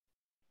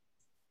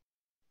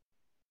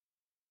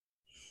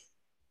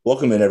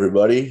Welcome in,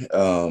 everybody.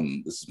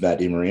 This is Matt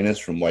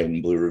DeMarinis from White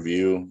and Blue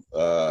Review.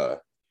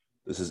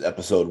 This is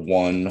episode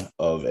one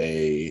of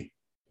a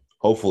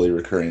hopefully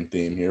recurring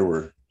theme here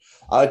where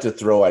I like to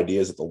throw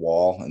ideas at the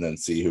wall and then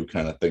see who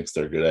kind of thinks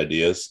they're good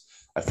ideas.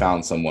 I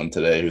found someone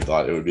today who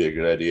thought it would be a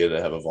good idea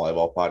to have a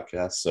volleyball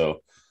podcast.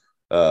 So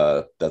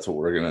that's what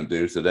we're going to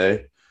do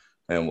today.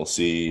 And we'll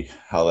see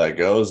how that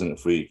goes. And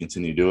if we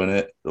continue doing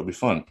it, it'll be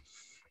fun.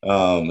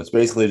 It's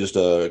basically just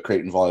a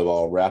Creighton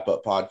Volleyball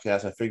wrap-up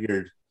podcast. I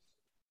figured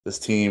this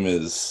team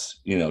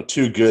is,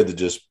 too good to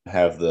just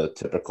have the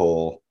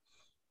typical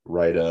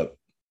write-up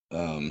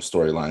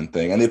storyline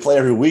thing. And they play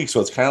every week, so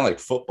it's kind of like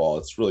football.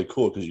 It's really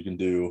cool because you can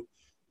do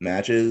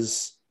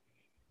matches,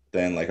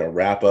 then like a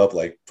wrap-up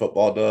like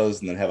football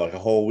does, and then have like a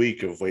whole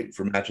week of waiting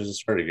for matches to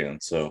start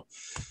again. So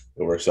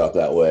it works out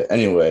that way.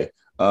 Anyway,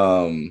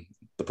 the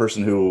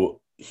person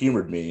who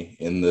humored me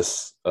in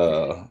this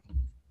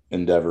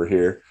endeavor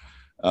here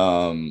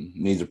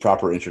needs a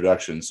proper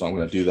introduction, so I'm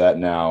going to do that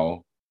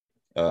now.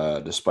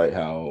 Despite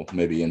how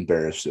maybe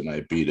embarrassed it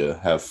might be to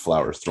have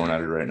flowers thrown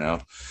at her right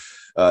now.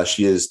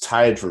 She is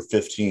tied for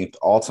 15th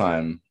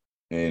all-time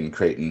in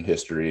Creighton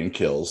history in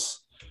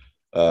kills,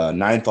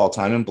 9th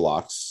all-time in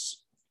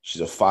blocks.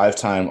 She's a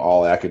 5-time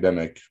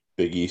all-academic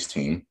Big East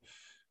team,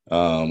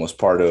 was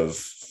part of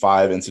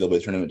 5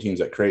 NCAA tournament teams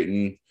at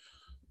Creighton,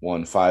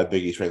 won 5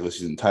 Big East regular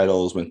season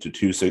titles, went to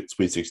 2 Sweet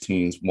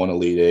 16s, 1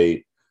 Elite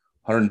 8,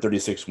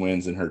 136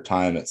 wins in her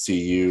time at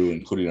CU,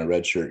 including a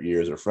redshirt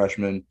year as a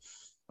freshman.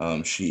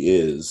 She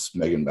is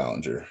Megan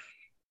Ballenger. Is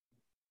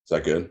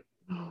that good?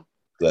 Is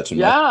that too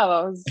much?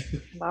 Yeah,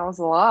 that was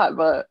a lot,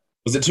 but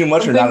Was it too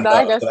much some or not things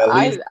I enough? guess Did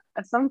I leave?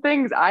 some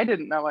things I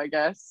didn't know, I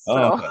guess.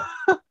 Oh, So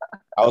okay.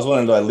 I was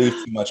wondering, do I leave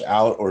too much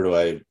out or do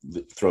I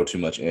throw too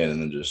much in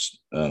and then just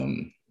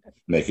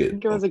make I it?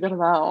 think it was a good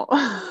amount.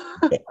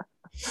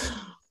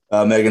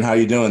 Megan, how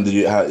you doing?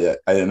 I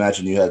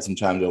imagine you had some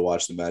time to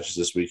watch the matches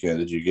this weekend.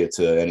 Did you get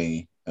to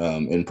any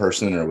in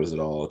person, or was it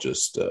all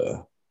just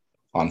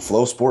on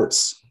Flow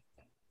Sports?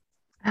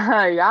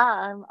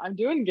 Yeah, I'm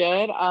doing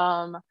good.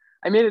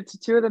 I made it to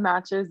 2 of the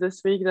matches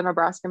this week, the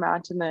Nebraska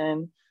match, and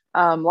then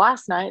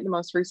last night, the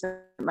most recent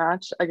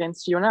match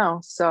against UNO.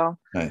 So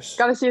Nice.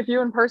 got to see a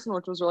few in person,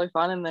 which was really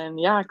fun. And then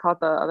yeah, I caught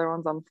the other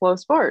ones on Flow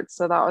Sports.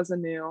 So that was a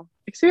new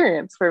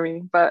experience for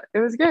me, but it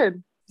was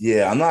good.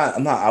 Yeah,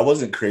 I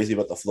wasn't crazy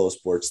about the Flow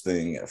Sports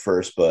thing at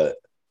first, but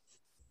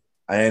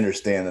I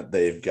understand that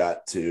they've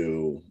got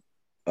to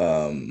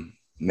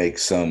make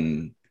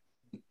some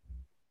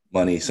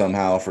money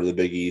somehow for the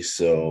Big East.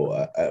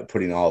 So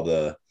putting all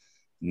the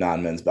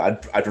non-men's,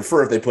 but I'd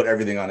prefer if they put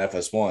everything on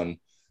FS1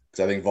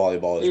 because I think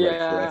volleyball is ready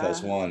for Yeah.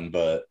 FS1.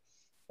 But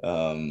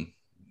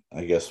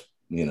I guess,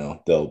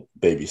 they'll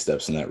baby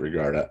steps in that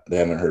regard. They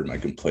haven't heard my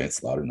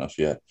complaints loud enough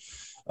yet.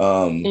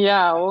 Um,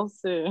 Yeah, we'll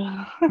see.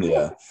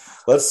 yeah.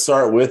 Let's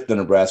start with the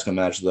Nebraska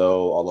match,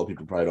 though. Although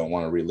people probably don't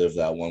want to relive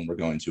that one, we're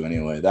going to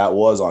anyway. That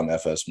was on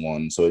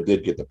FS1, so it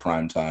did get the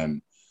prime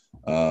time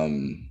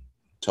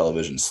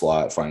television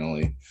slot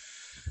finally.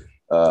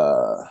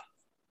 Uh,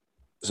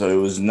 so it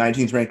was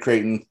 19th ranked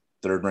Creighton,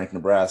 3rd ranked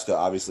Nebraska.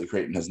 Obviously,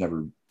 Creighton has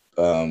never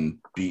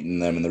beaten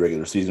them in the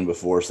regular season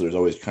before, so there's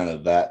always kind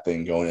of that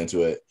thing going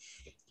into it.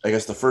 I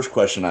guess the first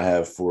question I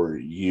have for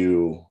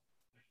you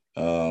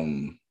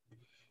um,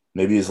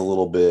 maybe is a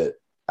little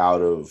bit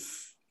out of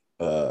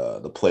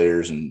the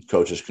players and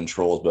coaches'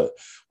 controls, but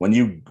when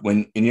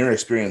in your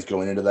experience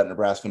going into that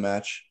Nebraska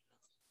match,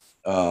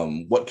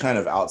 what kind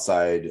of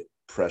outside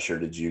pressure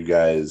did you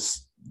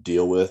guys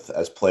deal with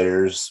as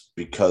players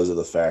because of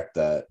the fact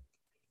that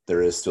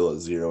there is still a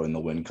 0 in the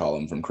win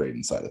column from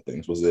Creighton side of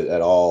things? Was it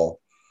at all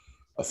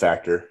a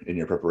factor in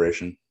your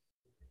preparation?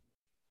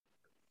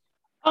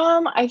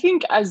 I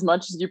think as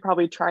much as you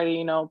probably try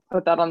to,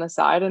 put that on the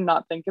side and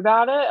not think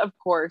about it, of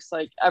course,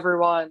 like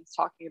everyone's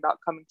talking about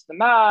coming to the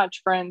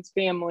match, friends,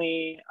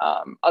 family,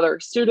 other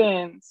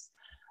students.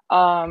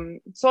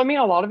 So I mean,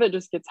 a lot of it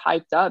just gets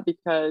hyped up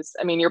because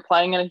I mean, you're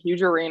playing in a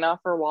huge arena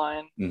for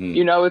one.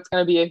 Mm-hmm. It's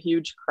going to be a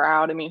huge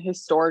crowd. I mean,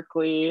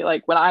 historically,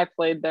 like when I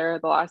played there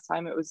the last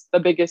time, it was the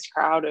biggest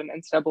crowd in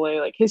NCAA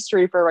like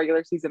history for a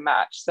regular season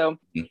match. So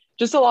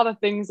just a lot of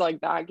things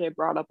like that get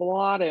brought up a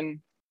lot.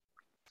 And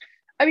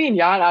I mean,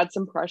 yeah, it adds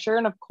some pressure.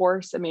 And of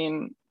course, I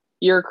mean,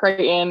 you're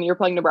Creighton, you're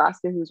playing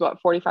Nebraska, who's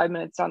 45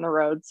 minutes down the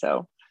road.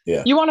 So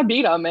Yeah. you want to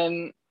beat them.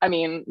 And I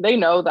mean, they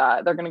know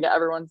that they're going to get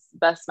everyone's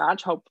best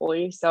match,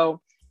 hopefully.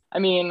 So, I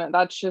mean,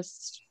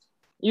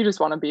 you just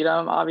want to beat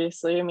them,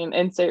 obviously. I mean,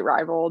 in state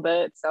rival a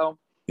bit. So,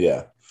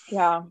 Yeah.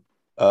 yeah.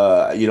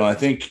 I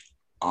think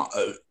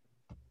honestly,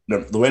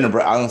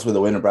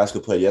 the way Nebraska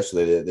played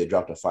yesterday, they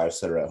dropped a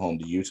 5-setter at home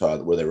to Utah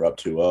where they were up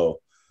 2-0.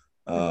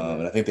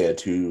 And I think they had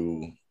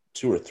two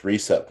or three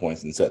set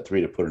points in set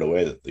 3 to put it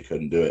away that they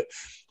couldn't do it.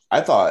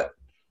 I thought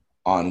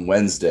on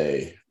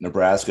Wednesday,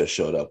 Nebraska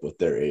showed up with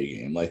their A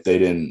game. Like they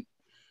didn't,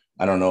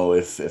 I don't know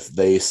if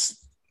they,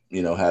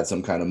 had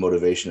some kind of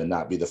motivation to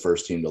not be the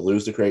first team to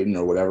lose to Creighton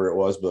or whatever it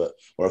was,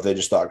 or if they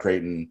just thought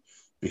Creighton,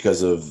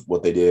 because of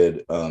what they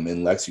did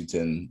in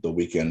Lexington the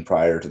weekend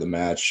prior to the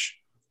match,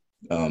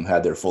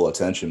 had their full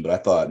attention. But I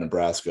thought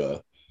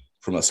Nebraska,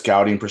 from a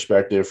scouting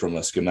perspective, from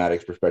a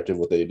schematics perspective,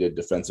 what they did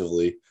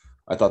defensively,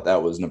 I thought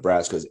that was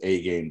Nebraska's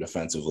A game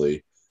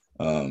defensively.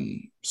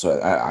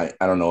 So I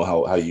don't know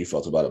how you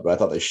felt about it, but I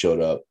thought they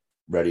showed up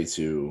ready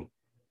to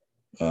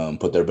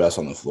put their best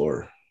on the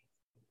floor.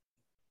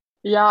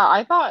 Yeah,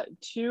 I thought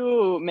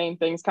two main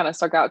things kind of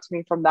stuck out to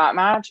me from that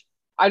match.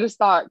 I just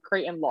thought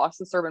Creighton lost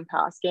the serve and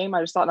pass game.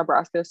 I just thought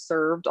Nebraska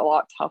served a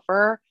lot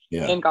tougher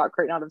Yeah. and got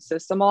Creighton out of the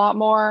system a lot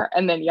more.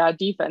 And then, yeah,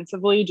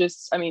 defensively,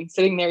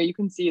 sitting there, you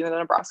can see that the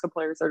Nebraska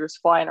players are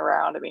just flying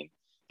around. I mean,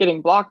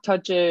 getting block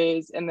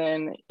touches. And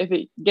then if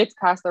it gets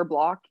past their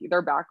block,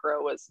 their back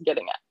row was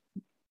getting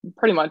it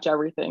pretty much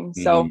everything.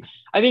 So Mm-hmm.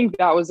 I think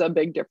that was a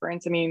big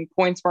difference. I mean,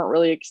 points weren't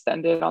really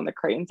extended on the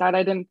Creighton side,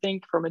 I didn't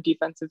think, from a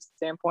defensive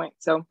standpoint.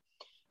 So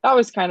that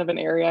was kind of an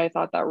area I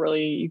thought that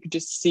really you could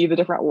just see the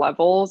different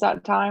levels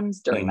at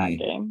times during that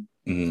Mm-hmm. game.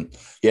 Mm-hmm.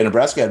 Yeah,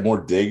 Nebraska had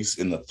more digs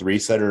in the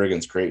 3-setter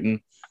against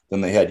Creighton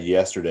than they had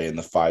yesterday in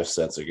the 5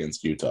 sets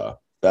against Utah.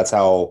 That's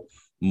how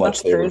much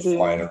That's they were crazy.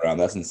 flying around.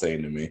 That's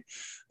insane to me.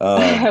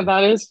 Um,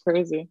 That is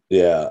crazy.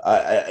 yeah,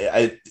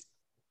 I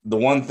the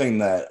one thing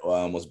that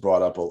was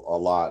brought up a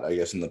lot, I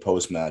guess, in the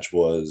post match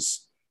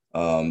was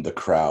the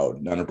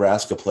crowd. Now,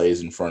 Nebraska plays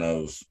in front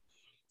of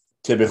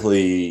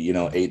typically,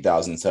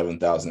 8,000,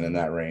 7,000 in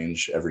that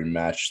range every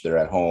match. They're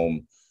at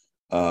home.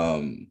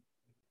 Um,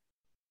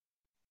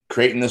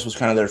 Creighton, this was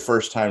kind of their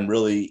first time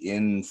really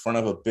in front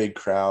of a big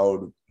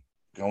crowd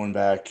going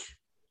back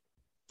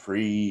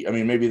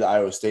maybe the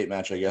Iowa State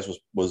match, I guess,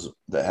 was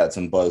that had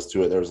some buzz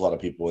to it. There was a lot of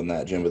people in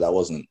that gym, but that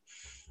wasn't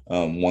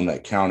one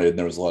that counted.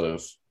 There was a lot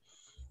of,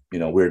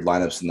 weird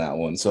lineups in that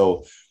one.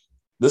 So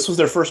this was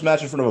their first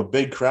match in front of a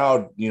big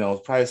crowd,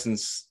 probably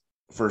since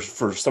for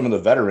some of the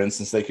veterans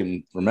since they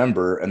can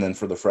remember, and then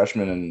for the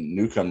freshmen and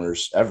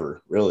newcomers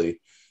ever, really.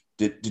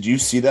 Did you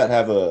see that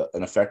have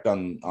an effect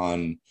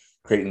on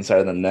Creighton's side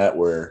of the net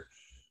where,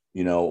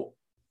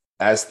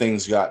 as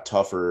things got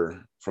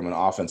tougher from an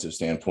offensive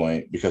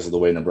standpoint because of the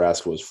way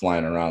Nebraska was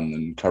flying around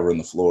and covering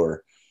the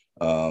floor,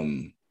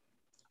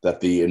 that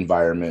the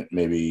environment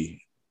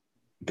maybe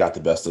got the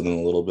best of them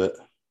a little bit?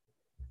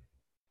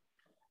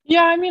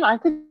 Yeah, I mean, I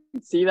could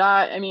see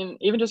that. I mean,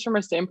 even just from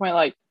a standpoint,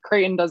 like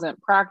Creighton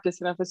doesn't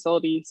practice in a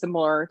facility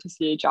similar to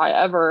CHI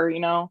ever,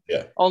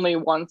 Yeah. only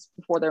once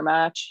before their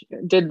match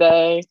did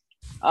they.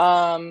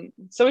 So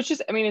it's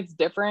just, I mean, it's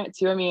different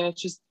too. I mean,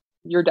 it's just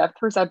your depth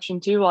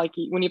perception too. Like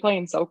when you play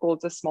in Sokol,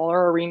 it's a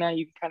smaller arena.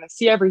 You can kind of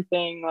see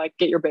everything, like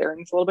get your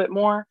bearings a little bit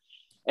more.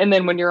 And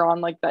then when you're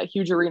on like that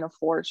huge arena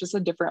floor, it's just a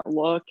different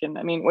look. And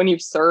I mean, when you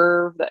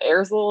serve, the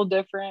air's a little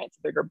different. It's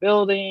a bigger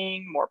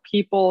building, more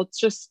people. It's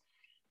just,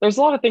 there's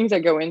a lot of things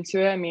that go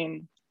into it. I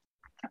mean,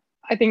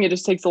 I think it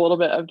just takes a little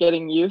bit of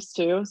getting used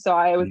to. So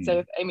I would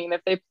say,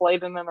 if they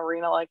played in an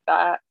arena like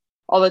that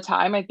all the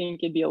time, I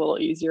think it'd be a little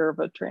easier of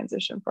a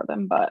transition for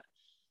them. But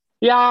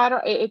yeah,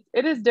 it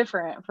is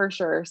different for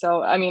sure.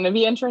 So, I mean, it'd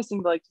be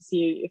interesting to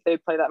see if they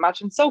play that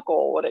match in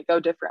Sokol, would it go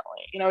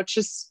differently? It's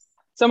just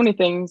so many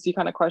things you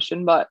kind of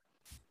question, but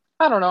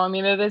I don't know. I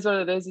mean, it is what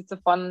it is. It's a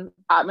fun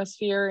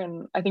atmosphere,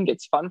 and I think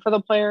it's fun for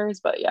the players.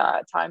 But yeah,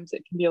 at times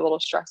it can be a little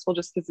stressful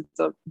just because it's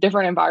a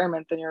different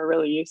environment than you're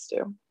really used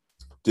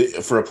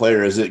to. For a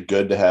player, is it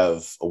good to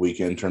have a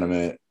weekend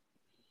tournament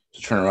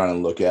to turn around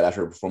and look at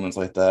after a performance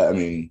like that? I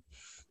mean,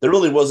 there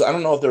really was. I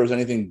don't know if there was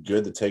anything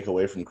good to take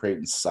away from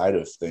Creighton's side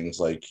of things.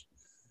 Like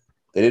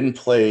they didn't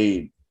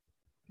play.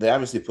 They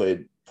obviously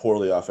played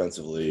poorly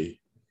offensively.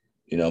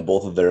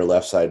 Both of their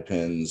left side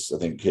pins, I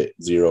think, hit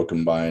 0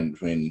 combined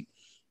between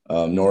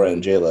Nora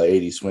and Jayla.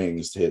 80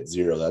 swings to hit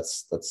 0.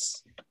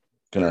 That's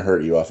going to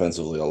hurt you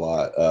offensively a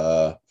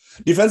lot.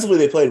 Defensively,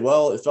 they played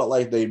well. It felt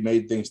like they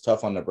made things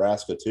tough on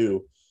Nebraska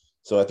too.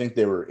 So I think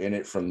they were in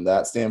it from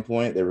that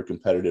standpoint. They were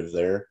competitive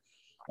there.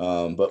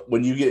 But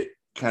when you get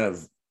kind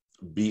of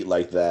beat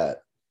like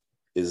that,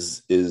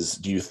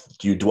 do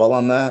you dwell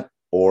on that,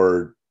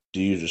 or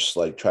do you just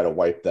like try to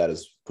wipe that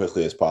as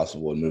quickly as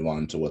possible and move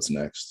on to what's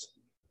next?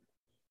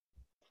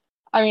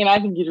 I mean, I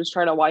think you just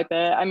try to wipe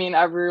it. I mean,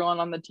 everyone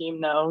on the team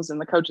knows and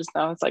the coaches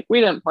know it's like we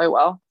didn't play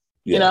well.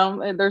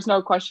 Yeah. There's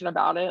no question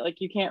about it. Like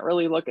you can't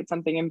really look at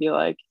something and be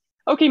like,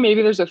 okay,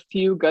 maybe there's a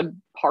few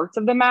good parts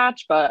of the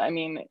match, but I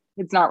mean,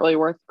 it's not really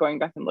worth going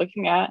back and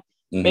looking at.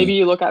 Mm-hmm. Maybe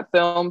you look at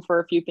film for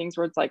a few things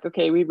where it's like,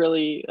 okay, we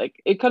really like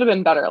it could have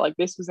been better. Like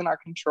this was in our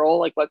control.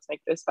 Like let's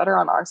make this better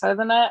on our side of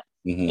the net.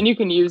 Mm-hmm. And you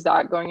can use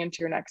that going into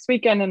your next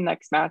weekend and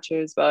next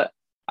matches. But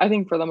I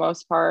think for the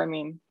most part, I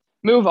mean,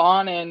 move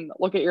on and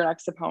look at your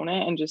next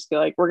opponent and just be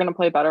like, we're going to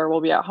play better.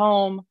 We'll be at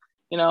home,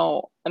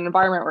 an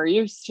environment we're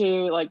used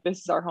to. Like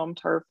this is our home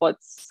turf.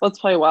 Let's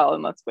play well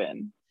and let's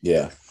win.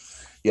 Yeah.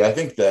 Yeah. I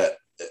think that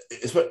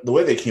it's the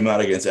way they came out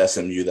against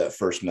SMU, that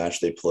first match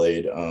they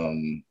played.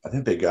 I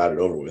think they got it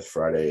over with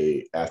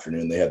Friday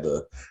afternoon. They had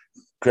the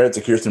credit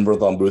to Kirsten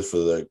Berthon Booth for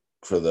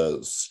the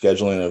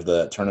scheduling of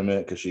the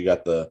tournament, because she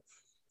got the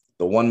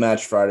one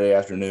match Friday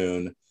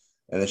afternoon,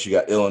 and then she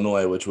got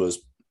Illinois, which was,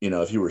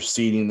 if you were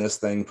seeding this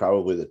thing,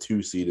 probably the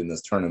 2 seed in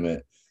this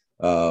tournament.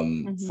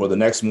 For the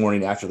next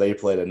morning after they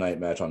played a night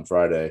match on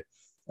Friday.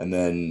 And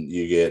then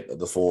you get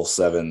the full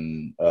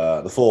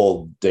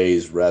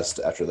day's rest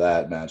after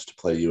that match to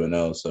play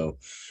UNO. So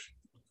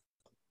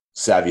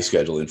savvy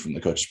scheduling from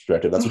the coach's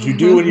perspective. That's what you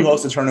do when you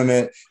host a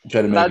tournament. You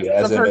try to make it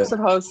as the perks of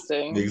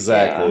hosting.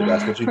 Exactly. Yeah.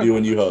 That's what you do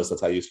when you host.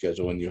 That's how you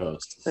schedule when you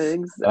host.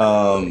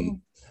 Exactly.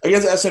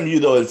 Against SMU,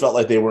 though, it felt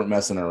like they weren't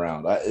messing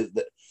around. I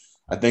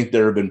think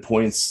there have been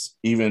points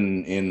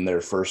even in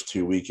their first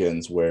two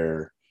weekends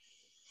where,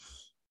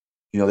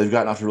 they've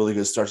gotten off to really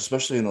good starts,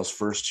 especially in those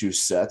first two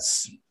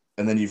sets.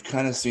 And then you've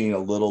kind of seen a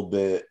little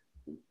bit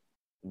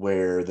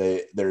where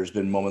there's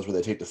been moments where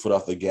they take the foot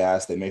off the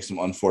gas. They make some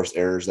unforced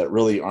errors that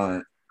really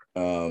aren't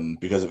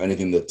because of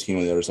anything the team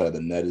on the other side of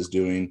the net is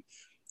doing.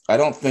 I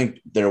don't think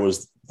there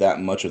was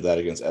that much of that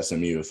against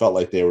SMU. It felt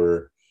like they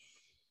were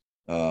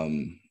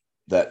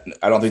that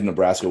I don't think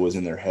Nebraska was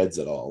in their heads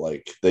at all.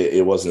 Like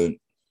they looked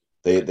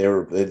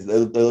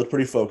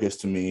pretty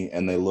focused to me,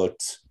 and they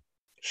looked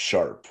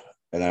sharp.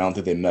 And I don't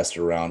think they messed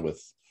around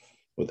with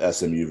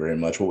SMU very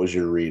much. What was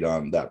your read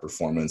on that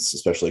performance,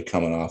 especially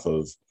coming off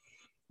of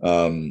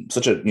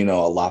such a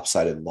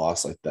lopsided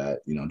loss like that,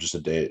 just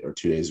a day or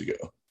 2 days ago?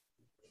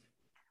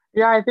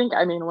 Yeah, I think,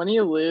 when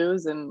you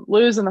lose in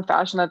the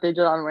fashion that they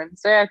did on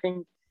Wednesday, I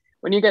think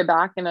when you get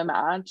back in a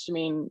match,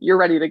 you're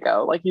ready to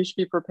go. Like, you should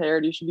be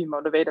prepared. You should be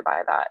motivated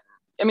by that.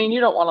 You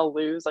don't want to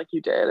lose like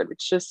you did.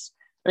 It's just,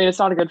 it's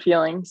not a good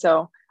feeling.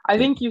 So I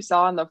think you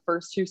saw in the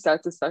first two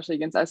sets, especially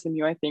against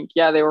SMU, I think,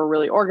 they were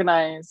really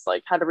organized,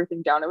 like had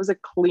everything down. It was a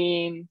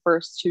clean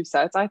first two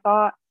sets, I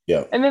thought.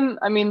 Yeah. And then,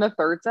 the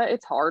third set,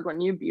 it's hard when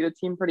you beat a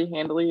team pretty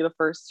handily the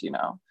first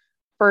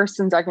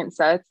and second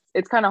sets.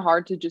 It's kind of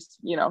hard to just,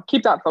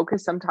 keep that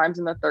focus sometimes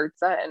in the third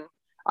set. And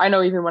I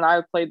know even when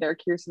I played there,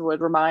 Kirsten would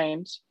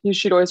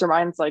she'd always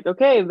remind us, like,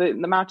 okay, the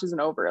match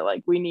isn't over.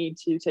 Like, we need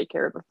to take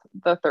care of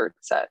the third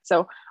set.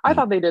 So I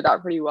thought they did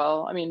that pretty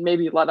well.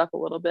 Maybe let up a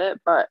little bit,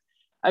 but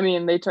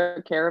they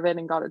took care of it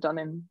and got it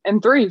done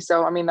in three.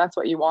 So, that's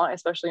what you want,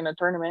 especially in a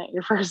tournament.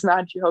 Your first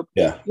match, you hope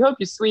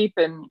you sweep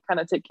and kind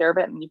of take care of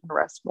it and you can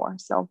rest more.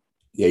 So,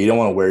 yeah, you don't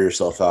want to wear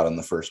yourself out in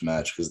the first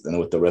match because then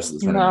with the rest of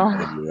the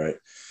tournament, you're right.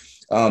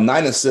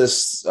 9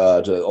 assists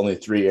to only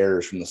 3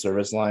 errors from the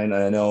service line.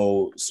 And I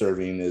know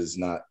serving is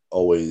not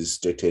always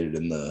dictated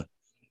in the,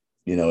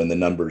 in the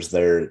numbers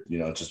there,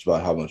 just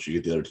about how much you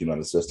get the other team out of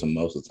the system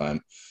most of the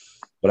time.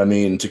 But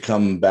to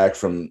come back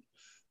from,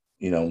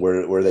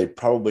 where they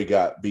probably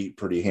got beat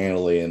pretty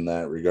handily in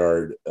that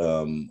regard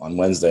on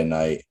Wednesday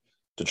night,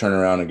 to turn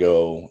around and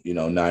go,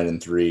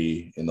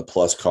 9-3 in the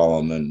plus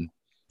column and,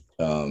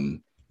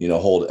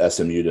 hold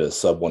SMU to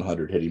sub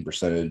 100 hitting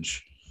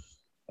percentage.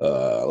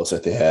 Looks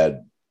like they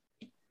had,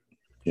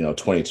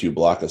 22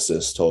 block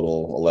assists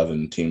total,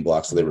 11 team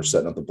blocks. So they were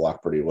setting up the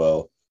block pretty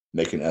well,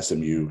 making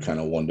SMU kind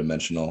of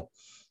one-dimensional,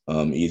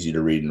 easy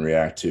to read and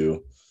react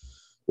to.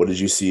 What did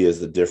you see as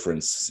the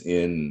difference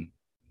in,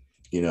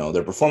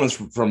 their performance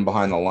from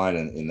behind the line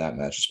in that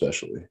match,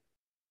 especially?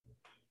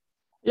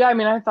 Yeah,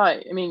 I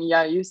thought,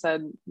 you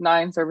said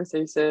 9 service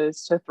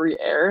aces to 3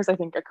 errors. I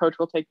think a coach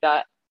will take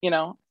that,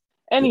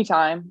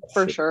 anytime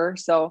for sure.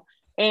 So,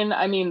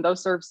 and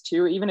those serves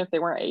too, even if they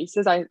weren't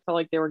aces, I felt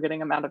like they were getting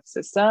them out of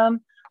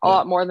system a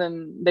lot more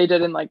than they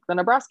did in like the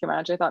Nebraska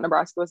match. I thought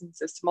Nebraska was in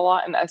system a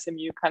lot and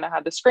SMU kind of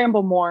had to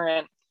scramble more,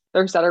 and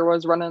their setter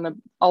was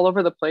running all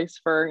over the place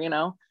for,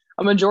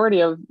 a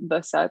majority of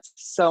the sets.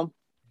 So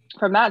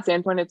from that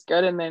standpoint, it's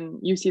good. And then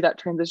you see that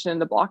transition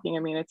into blocking.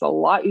 It's a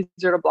lot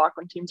easier to block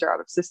when teams are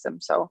out of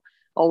system. So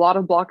a lot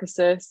of block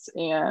assists.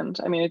 And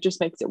it just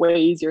makes it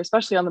way easier,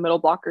 especially on the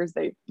middle blockers.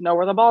 They know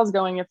where the ball is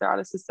going if they're out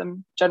of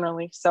system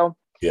generally. So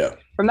yeah,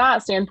 from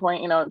that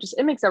standpoint,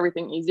 it makes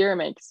everything easier. It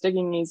makes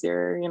digging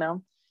easier,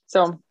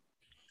 So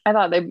I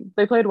thought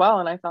they played well.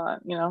 And I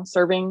thought,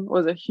 serving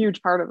was a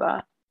huge part of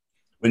that.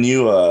 When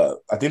you,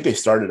 I think they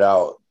started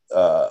out,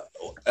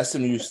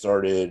 SMU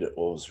started,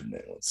 what was her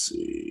name? Let's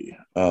see.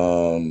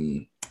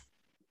 I'm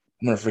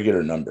going to forget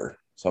her number.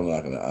 So I'm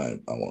not going to,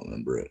 I won't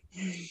remember it,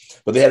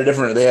 but they had a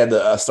different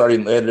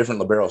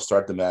libero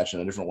start the match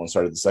and a different one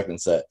started the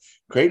second set.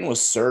 Creighton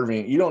was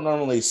serving. You don't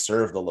normally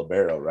serve the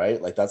libero, right?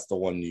 Like that's the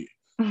one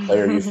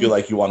player you feel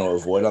like you want to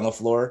avoid on the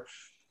floor.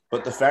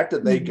 But the fact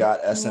that they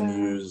got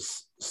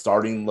SMU's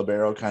starting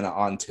libero kind of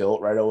on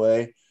tilt right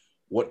away,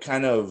 what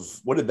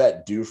did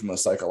that do from a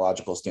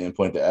psychological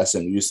standpoint to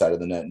SMU side of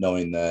the net,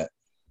 knowing that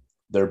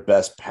their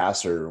best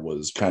passer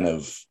was kind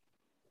of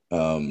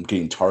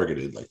getting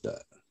targeted like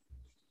that?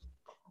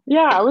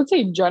 Yeah, I would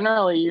say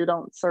generally you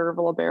don't serve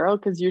a libero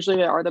because usually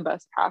they are the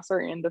best passer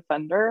and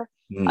defender.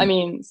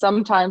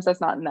 Sometimes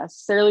that's not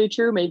necessarily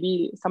true.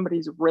 Maybe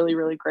somebody's really,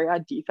 really great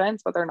at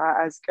defense, but they're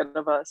not as good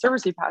of a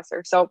servicey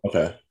passer. So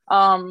okay.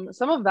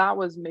 Some of that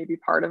was maybe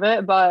part of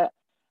it, but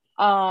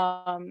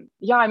I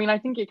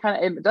think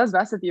it does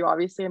mess with you,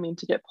 obviously.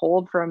 To get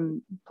pulled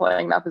from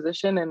playing that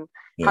position and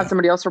have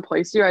somebody else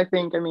replace you, I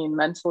think,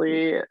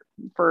 mentally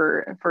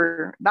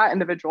for that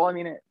individual,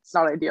 it's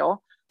not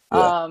ideal.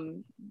 Yeah,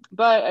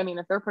 But I mean,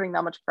 if they're putting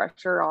that much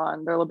pressure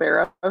on their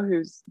libero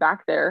who's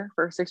back there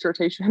for 6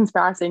 rotations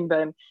passing,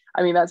 then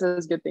I mean that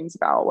says good things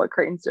about what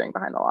Creighton's doing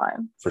behind the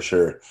line. for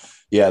sure.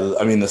 Yeah,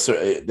 I mean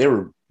they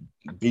were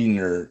beating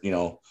your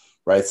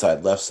right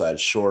side, left side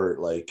short,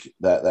 like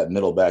that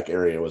middle back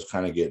area was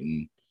kind of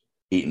getting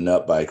eaten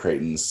up by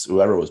Creighton's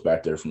whoever was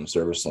back there from the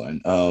service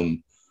line.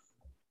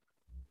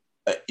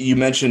 You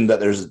mentioned that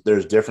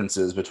there's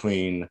differences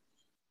between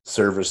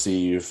serve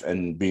receive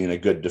and being a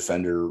good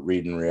defender,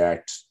 read and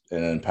react,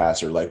 and then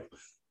passer. Like,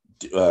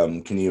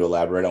 can you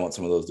elaborate on what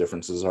some of those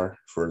differences are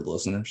for the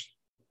listeners?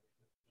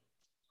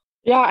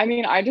 Yeah, I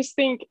mean, I just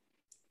think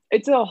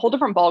it's a whole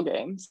different ball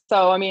game.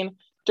 So I mean,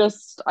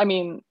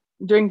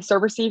 doing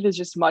serve receive is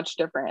just much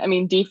different. I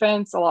mean,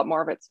 defense, a lot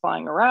more of it's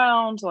flying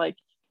around, like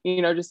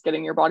just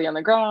getting your body on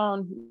the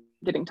ground,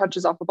 getting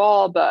touches off the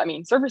ball. But I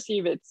mean, serve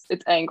receive, it's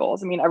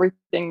angles. I mean,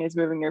 everything is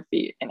moving your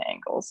feet in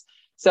angles.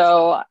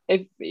 So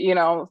if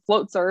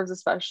float serves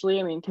especially,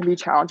 I mean, can be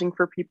challenging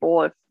for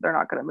people if they're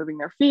not good at moving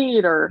their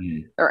feet or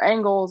their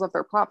angles, if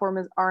their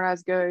platform aren't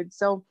as good.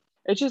 So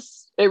it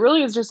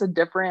really is just a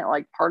different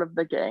like part of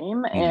the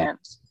game. And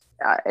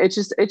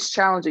it's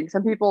challenging.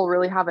 Some people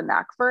really have a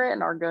knack for it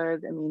and are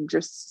good. I mean,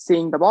 just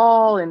seeing the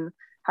ball and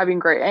having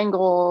great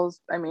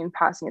angles. I mean,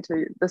 passing it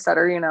to the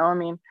setter, I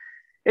mean,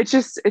 it's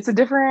a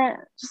different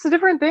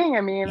thing.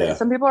 I mean, Yeah,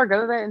 some people are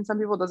good at it and some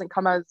people it doesn't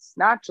come as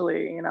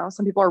naturally,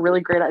 some people are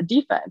really great at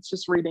defense,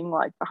 just reading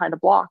like behind a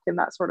block and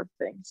that sort of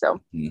thing. So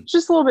it's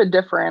just a little bit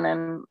different.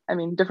 And I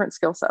mean, different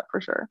skill set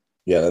for sure.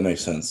 yeah, that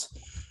makes sense.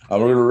 We're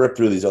going to rip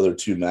through these other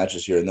two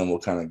matches here, and then we'll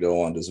kind of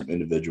go on to some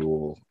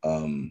individual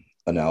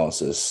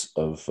analysis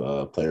of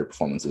player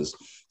performances.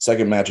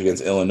 Second match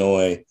against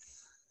Illinois.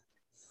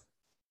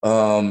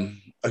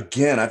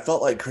 Again, I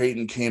felt like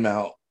Creighton came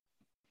out.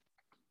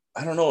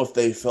 I don't know if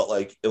they felt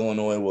like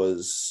Illinois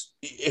was.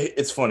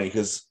 It's funny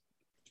because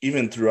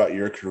even throughout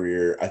your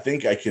career, I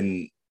think I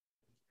can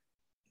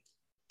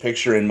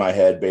picture in my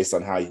head based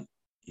on how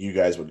you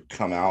guys would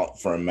come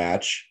out for a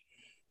match.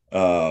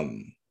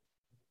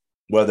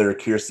 Whether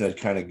Kirsten had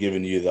kind of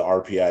given you the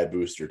RPI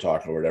booster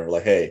talk or whatever,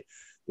 like, hey,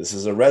 this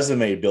is a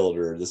resume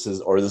builder, this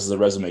is a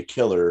resume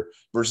killer,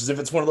 versus if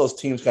it's one of those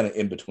teams kind of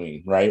in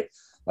between, right?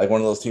 Like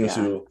one of those teams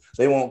who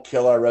they won't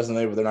kill our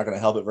resume, but they're not going to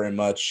help it very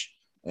much.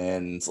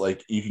 And it's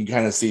like you can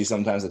kind of see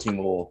sometimes the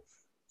team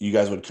you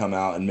guys would come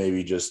out and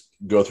maybe just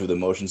go through the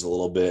motions a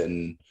little bit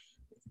and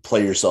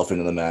play yourself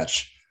into the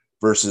match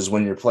versus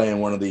when you're playing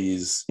one of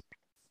these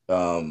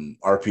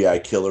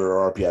RPI killer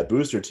or RPI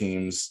booster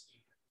teams,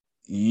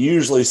 you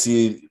usually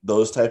see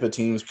those type of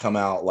teams come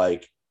out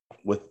like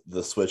with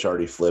the switch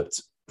already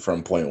flipped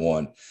from point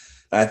one.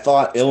 And I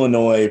thought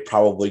Illinois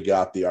probably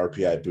got the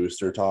RPI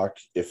booster talk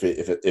if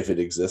it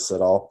exists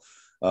at all.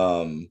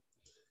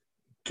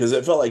 Because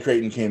it felt like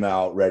Creighton came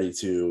out ready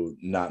to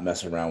not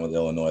mess around with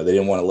Illinois. They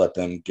didn't want to let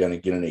them get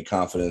any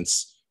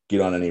confidence,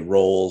 get on any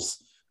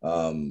rolls. I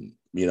don't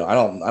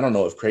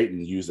know if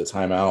Creighton used a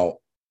timeout.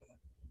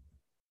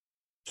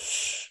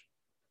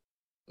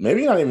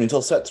 Maybe not even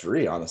until set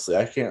 3, honestly.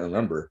 I can't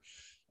remember.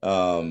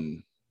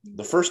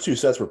 The first 2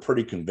 sets were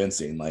pretty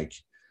convincing. Like,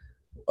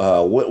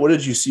 what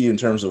did you see in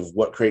terms of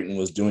what Creighton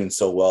was doing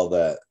so well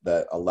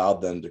that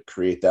allowed them to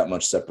create that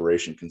much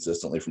separation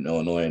consistently from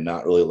Illinois and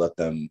not really let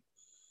them,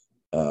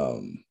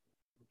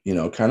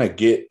 kind of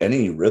get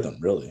any rhythm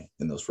really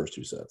in those first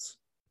 2 sets?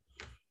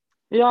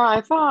 Yeah,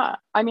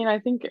 I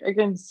think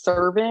against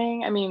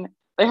serving, I mean,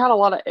 they had a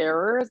lot of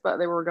errors, but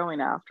they were going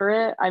after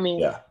it. I mean,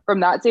 Yeah. from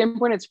that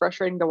standpoint, it's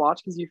frustrating to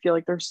watch because you feel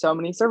like there's so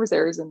many service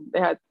errors and they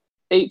had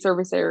 8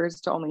 service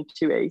errors to only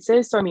 2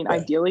 aces. So, I mean,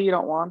 ideally, you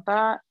don't want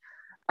that.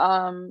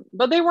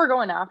 But they were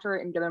going after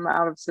it and getting them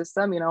out of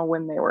system,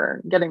 when they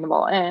were getting the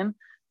ball in.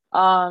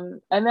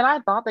 And then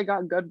I thought they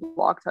got good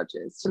block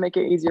touches to make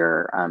it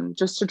easier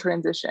just to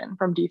transition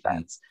from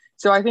defense.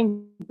 So I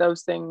think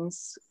those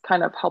things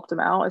kind of helped them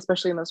out,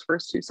 especially in those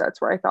first 2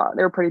 sets where I thought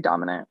they were pretty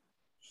dominant.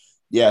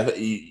 Yeah,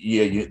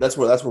 that's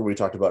where we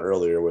talked about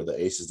earlier, where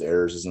the aces to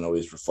errors isn't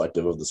always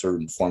reflective of the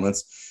certain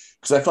performance.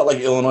 Because I felt like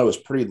Illinois was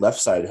pretty left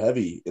side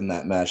heavy in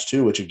that match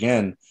too, which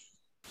again,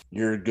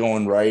 you're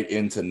going right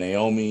into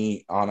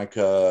Naomi,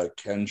 Annika,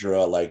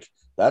 Kendra. Like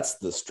that's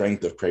the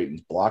strength of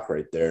Creighton's block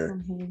right there.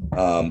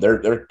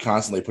 They're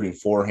constantly putting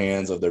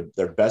forehands of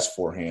their best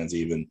forehands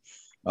even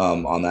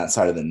on that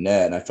side of the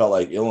net, and I felt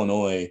like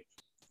Illinois,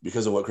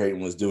 because of what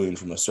Creighton was doing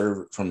from a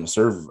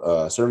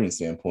serving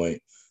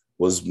standpoint,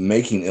 was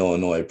making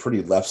Illinois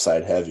pretty left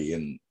side heavy,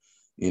 and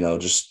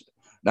just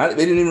not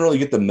they didn't even really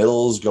get the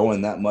middles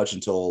going that much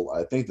until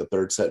I think the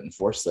 3rd set and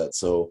 4th set.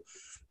 So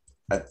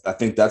I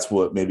think that's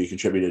what maybe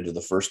contributed to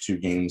the first 2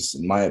 games,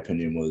 in my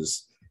opinion,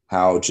 was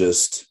how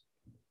just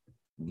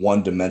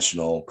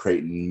one-dimensional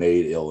Creighton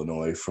made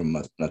Illinois from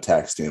an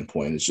attack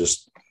standpoint. It's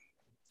just,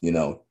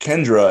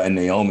 Kendra and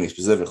Naomi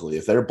specifically,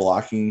 if they're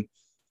blocking,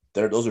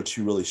 those are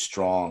 2 really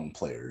strong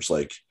players.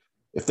 Like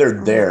if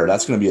they're there,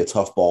 that's going to be a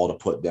tough ball to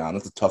put down.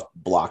 That's a tough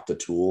block to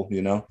tool,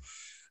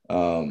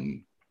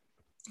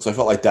 So I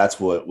felt like that's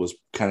what was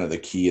kind of the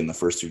key in the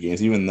first two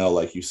games, even though,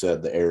 like you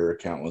said, the error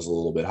count was a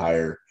little bit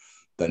higher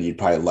than you'd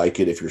probably like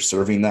it if you're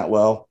serving that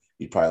well.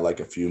 You'd probably like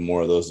a few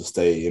more of those to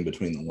stay in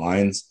between the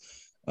lines.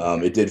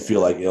 It did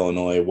feel like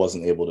Illinois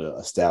wasn't able to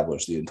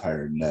establish the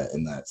entire net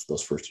in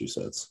those first two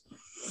sets.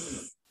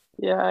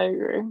 Yeah, I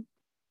agree.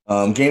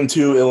 Game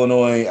two,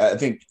 Illinois, I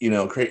think,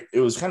 it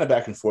was kind of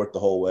back and forth the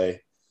whole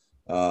way.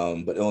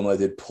 But Illinois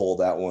did pull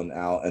that one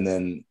out. And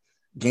then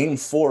game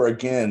four,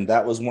 again,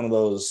 that was one of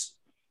those,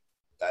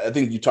 I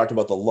think you talked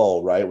about the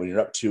lull, right? When you're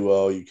up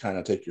 2-0, you kind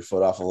of take your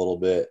foot off a little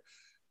bit.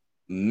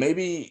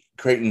 Maybe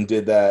Creighton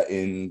did that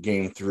in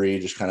game three,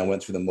 just kind of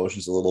went through the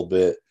motions a little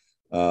bit.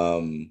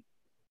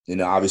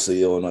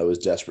 Obviously Illinois was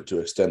desperate to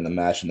extend the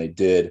match, and they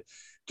did.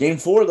 Game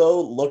four,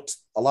 though, looked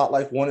a lot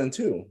like 1 and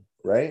 2,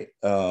 right?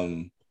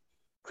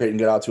 Creighton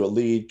got out to a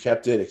lead,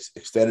 kept it,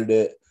 extended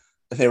it.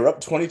 And they were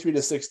up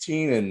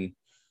 23-16, and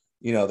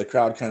the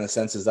crowd kind of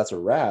senses that's a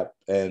wrap.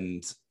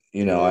 And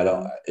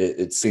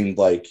it seemed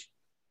like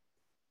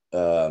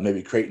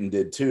maybe Creighton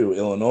did too.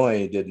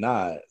 Illinois did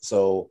not.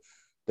 So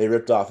they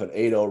ripped off an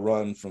 8-0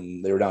 run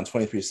they were down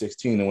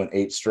 23-16 and went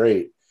 8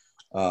 straight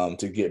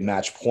to get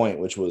match point,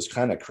 which was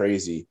kind of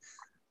crazy.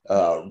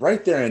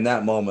 Right there in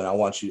that moment, I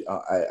want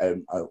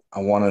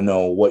to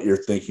know what you're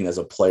thinking as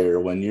a player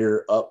when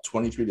you're up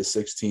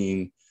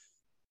 23-16,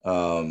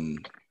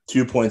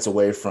 2 points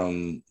away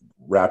from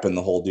wrapping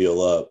the whole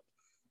deal up.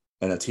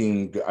 And a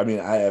team,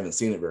 I haven't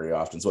seen it very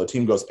often. So a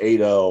team goes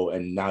 8-0,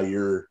 and now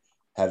you're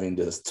having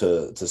to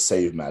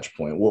save match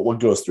point. What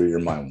goes through your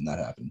mind when that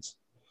happens?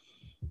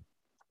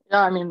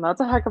 Yeah, that's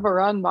a heck of a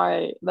run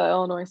by the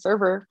Illinois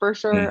server for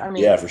sure.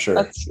 Yeah, for sure.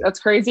 That's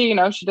crazy.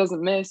 She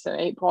doesn't miss at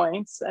 8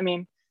 points.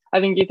 I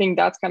think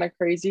that's kind of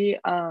crazy.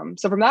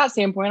 So from that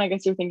standpoint, I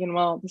guess you're thinking,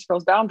 well, this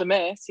girl's bound to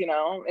miss, in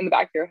the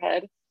back of your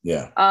head.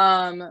 Yeah.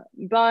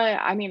 But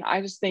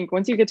I just think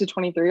once you get to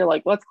 23, you're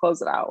like, let's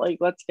close it out. Like,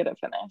 let's get it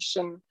finished.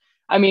 And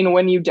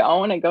when you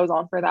don't, it goes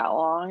on for that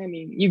long.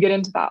 You get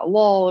into that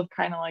lull of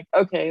kind of like,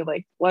 okay,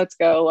 like, let's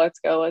go.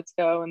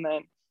 And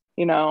then,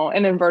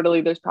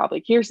 inadvertently, there's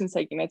probably Kirsten's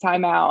taking a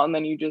timeout. And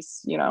then you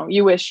just,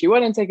 you wish you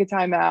wouldn't take a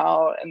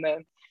timeout. And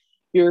then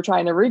you're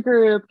trying to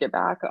regroup, get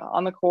back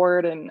on the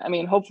court, and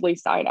hopefully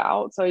side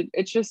out. So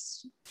it's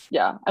just,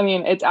 yeah,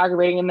 it's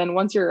aggravating. And then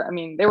once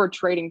they were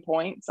trading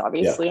points,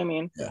 obviously.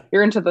 Yeah.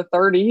 You're into the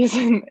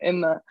 30s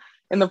in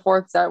the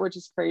fourth set, which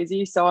is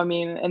crazy. So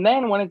and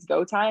then when it's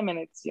go time and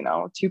it's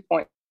 2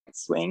 point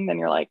swing, then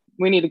you're like,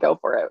 we need to go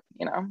for it.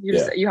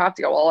 You have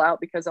to go all out,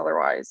 because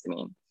otherwise,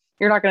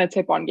 you're not going to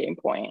tip on game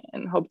point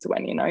and hope to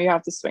win. You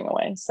have to swing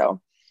away. So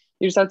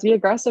you just have to be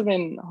aggressive,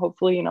 and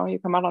hopefully you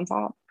come out on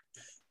top.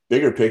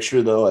 Bigger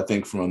picture, though, I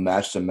think from a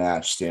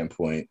match-to-match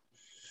standpoint,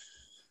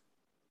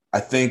 I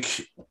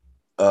think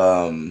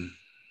game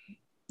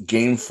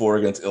 4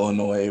 against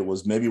Illinois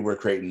was maybe where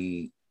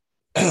Creighton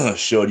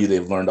showed you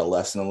they've learned a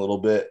lesson a little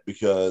bit,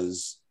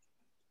 because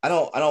I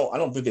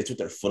don't think they took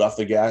their foot off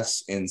the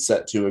gas in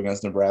set 2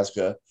 against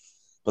Nebraska,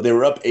 but they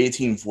were up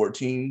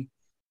 18-14,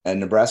 and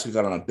Nebraska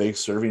got on a big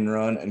serving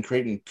run, and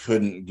Creighton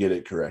couldn't get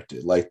it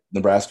corrected. Like,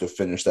 Nebraska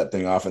finished that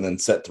thing off, and then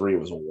set 3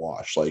 was a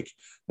wash. Like,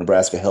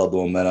 Nebraska held the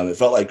momentum. It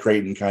felt like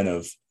Creighton kind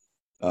of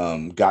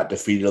got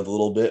defeated a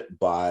little bit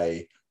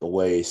by the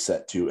way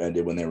set 2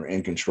 ended, when they were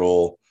in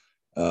control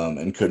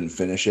and couldn't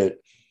finish it.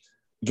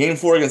 Game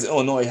 4 against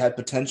Illinois had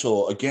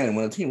potential. Again,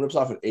 when a team rips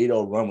off an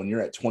 8-0 run when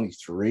you're at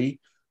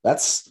 23,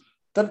 that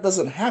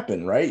doesn't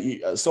happen,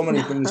 right? So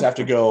many things have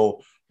to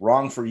go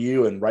wrong for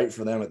you and right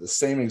for them at the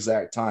same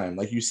exact time.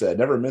 Like you said,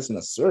 never missing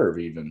a serve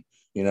even,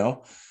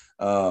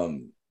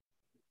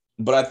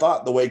 But I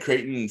thought the way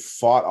Creighton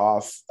fought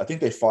off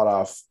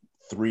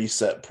 3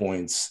 set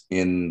points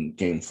in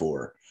game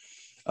 4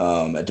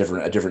 at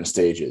different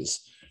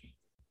stages.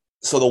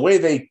 So the way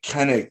they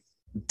kind of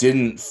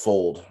didn't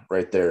fold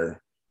right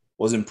there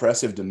was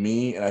impressive to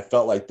me. And I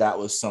felt like that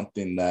was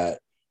something that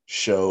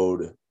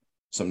showed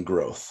some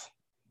growth,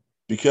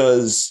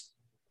 because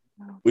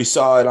we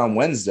saw it on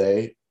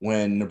Wednesday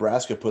when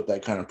Nebraska put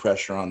that kind of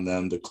pressure on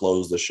them to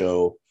close the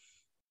show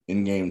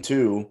in game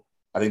 2.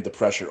 I think the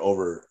pressure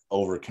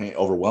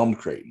overwhelmed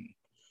Creighton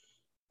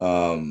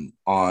on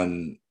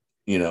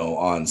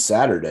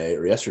Saturday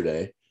or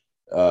yesterday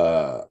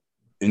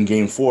in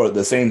game 4.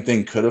 The same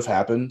thing could have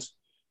happened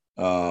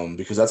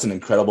because that's an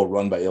incredible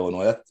run by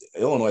Illinois.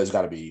 Illinois has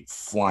got to be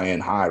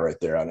flying high right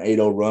there on an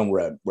 8-0 run.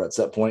 We're at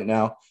set point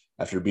now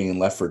after being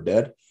left for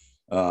dead.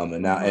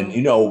 And now, and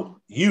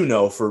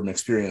from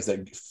experience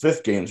that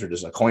fifth games are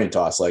just a coin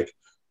toss. Like,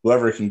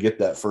 whoever can get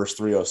that first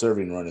 3-0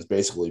 serving run is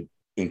basically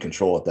in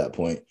control at that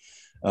point.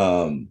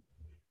 I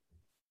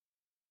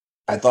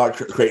thought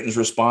Creighton's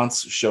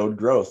response showed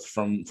growth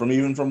from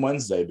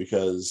Wednesday,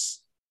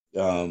 because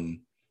I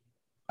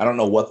don't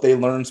know what they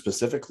learned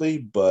specifically,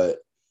 but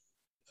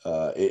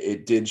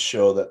it did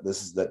show that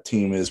that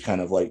team is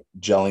kind of like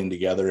gelling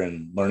together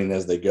and learning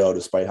as they go,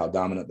 despite how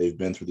dominant they've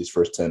been through these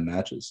first 10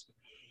 matches.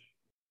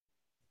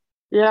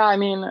 Yeah,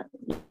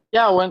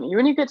 when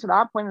you get to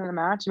that point in the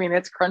match,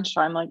 it's crunch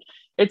time. Like,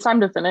 it's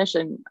time to finish.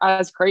 And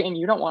as Creighton,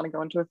 you don't want to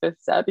go into a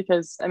fifth set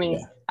because, I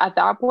mean, at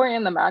that point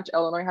in the match,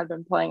 Illinois had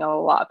been playing a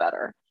lot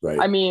better. Right.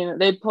 I mean,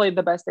 they played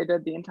the best they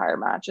did the entire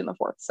match in the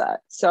fourth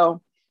set.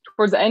 So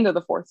towards the end of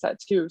the fourth set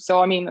too.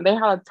 So, I mean, they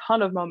had a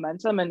ton of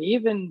momentum. And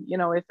even, you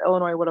know, if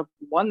Illinois would have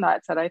won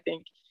that set, I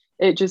think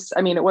it just,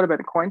 I mean, it would have been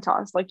a coin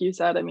toss. Like you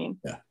said, I mean,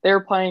 they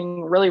were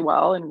playing really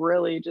well and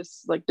really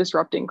just like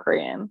disrupting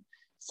Creighton.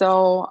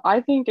 So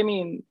I think, I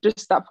mean,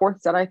 just that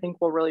fourth set, I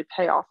think will really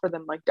pay off for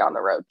them like down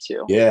the road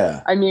too.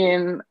 Yeah. I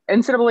mean,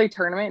 NCAA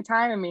tournament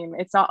time, I mean,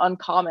 it's not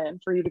uncommon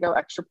for you to go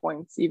extra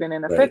points even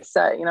in a fifth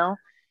set, you know?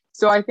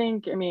 So I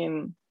think, I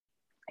mean,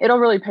 it'll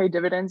really pay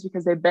dividends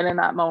because they've been in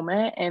that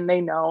moment and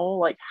they know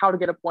like how to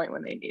get a point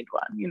when they need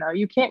one. You know,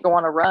 you can't go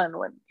on a run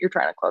when you're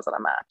trying to close out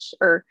a match,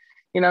 or,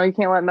 you know, you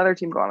can't let another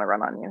team go on a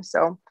run on you.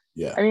 So,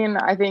 I mean,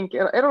 I think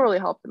it'll really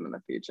help them in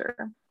the future.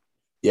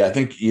 Yeah, I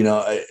think, you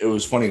know, it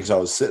was funny because I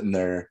was sitting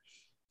there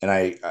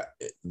and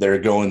they're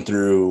going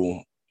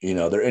through, you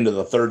know, they're into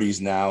the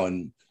 30s now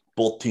and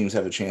both teams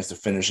have a chance to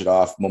finish it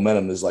off.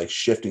 Momentum is like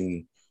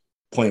shifting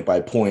point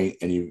by point,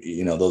 and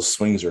you know those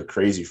swings are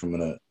crazy from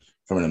an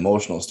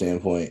emotional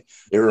standpoint.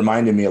 It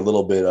reminded me a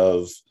little bit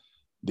of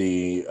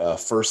the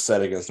first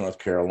set against North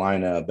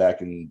Carolina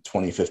back in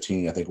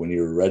 2015, I think, when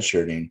you were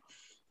redshirting.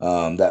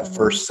 That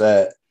first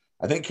set,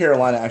 I think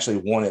Carolina actually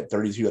won it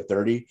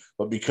 32-30,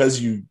 but because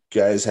you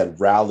guys had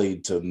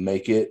rallied to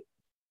make it,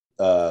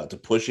 to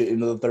push it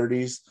into the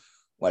 30s,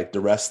 like the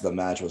rest of the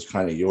match was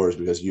kind of yours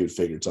because you had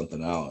figured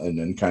something out and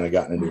then kind of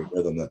gotten into a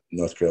rhythm that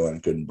North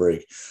Carolina couldn't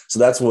break. So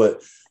that's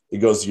what it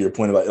goes to your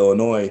point about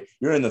Illinois.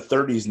 You're in the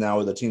 30s now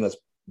with a team that's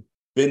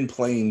been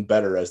playing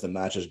better as the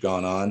match has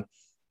gone on.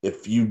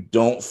 If you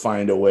don't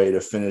find a way to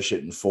finish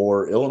it in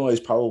 4, Illinois is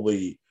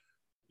probably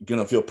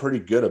going to feel pretty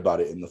good about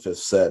it in the fifth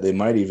set. It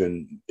might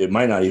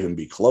not even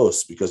be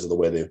close because of the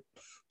way they're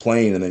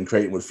playing. And then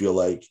Creighton would feel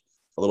like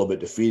a little bit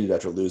defeated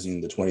after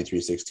losing the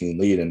 23-16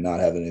 lead and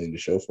not having anything to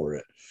show for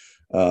it.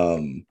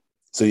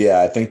 So yeah,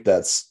 I think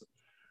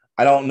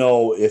I don't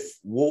know if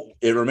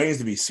it remains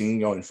to be seen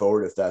going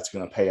forward if that's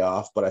going to pay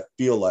off, but I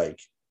feel like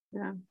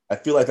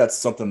that's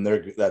something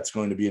that's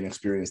going to be an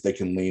experience they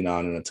can lean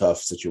on in a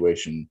tough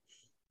situation,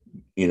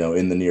 you know,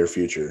 in the near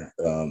future.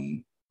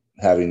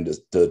 Having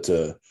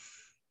to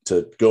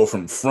go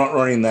from front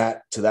running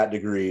that to that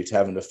degree to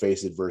having to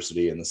face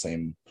adversity in the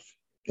same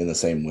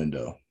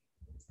window.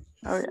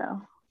 Oh yeah.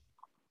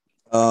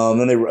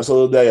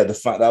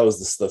 That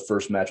was the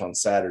first match on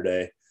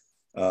Saturday.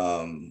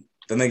 Then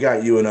they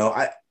got UNO.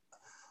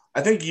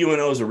 I think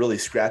UNO is a really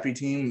scrappy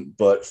team,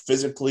 but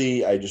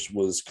physically, I just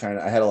was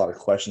I had a lot of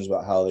questions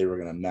about how they were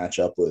going to match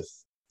up with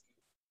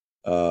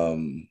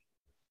Creighton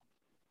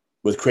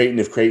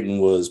if Creighton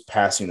was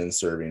passing and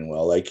serving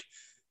well. Like,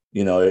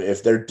 you know,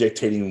 if they're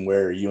dictating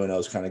where UNO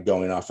is kind of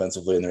going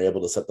offensively and they're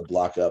able to set the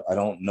block up, I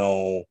don't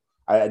know.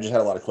 I just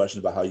had a lot of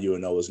questions about how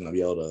UNO was going to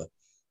be able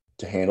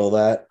to handle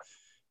that.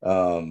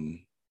 And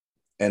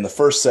the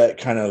first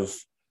set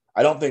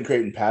I don't think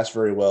Creighton passed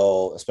very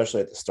well, especially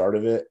at the start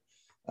of it.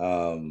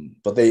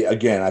 But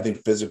I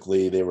think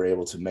physically they were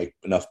able to make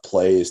enough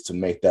plays to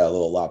make that a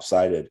little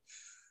lopsided.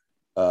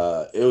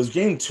 It was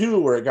game 2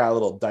 where it got a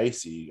little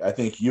dicey. I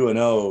think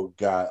UNO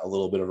got a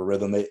little bit of a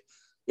rhythm. It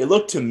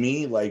looked to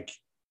me like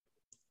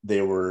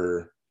they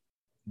were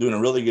doing a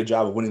really good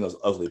job of winning those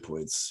ugly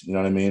points. You know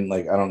what I mean?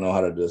 Like, I don't know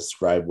how to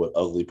describe what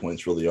ugly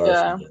points really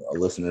are for a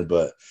listener,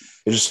 but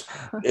it's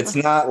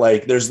not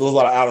like there's a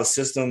lot of out of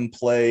system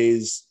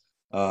plays.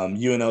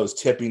 UNO is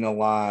tipping a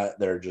lot.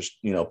 They're just,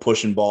 you know,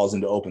 pushing balls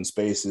into open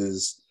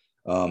spaces.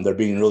 They're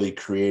being really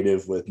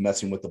creative with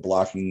messing with the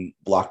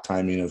block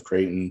timing of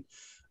Creighton.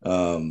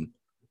 And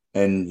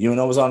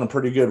UNO was on a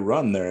pretty good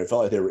run there. It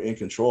felt like they were in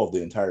control of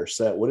the entire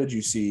set. What did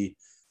you see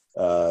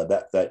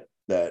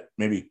that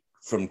maybe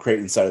from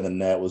Creighton's side of the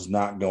net was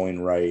not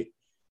going right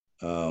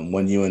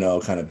when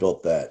UNO kind of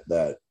built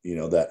that you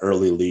know, that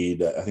early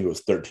lead? I think it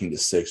was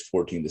 13-6,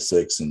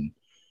 14-6, and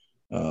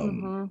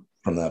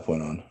from that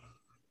point on.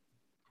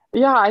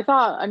 Yeah,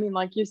 I mean,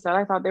 like you said,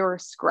 I thought they were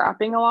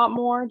scrapping a lot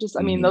more. Just,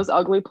 I mean, those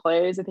ugly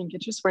plays, I think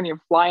it's just when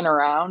you're flying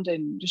around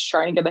and just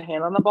trying to get a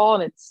hand on the ball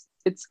and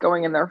it's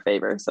going in their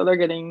favor. So they're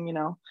getting, you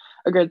know,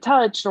 a good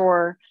touch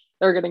or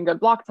they're getting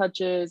good block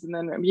touches and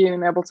then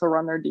being able to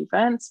run their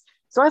defense.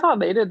 So I thought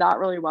they did that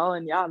really well.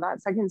 And yeah,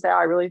 that second set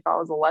I really thought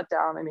was a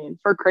letdown. I mean,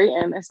 for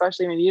Creighton,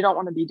 especially, I mean, you don't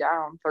want to be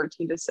down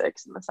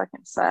 13-6 in the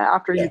second set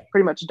after you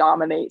pretty much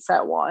dominate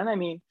set 1. I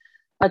mean,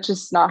 that's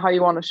just not how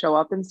you want to show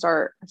up and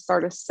start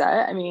a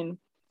set. I mean,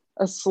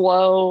 a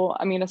slow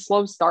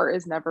start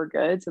is never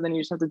good. So then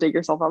you just have to dig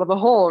yourself out of a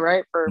hole,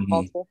 right, for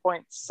multiple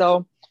points.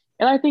 So,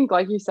 and I think,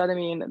 like you said, I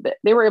mean,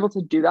 they were able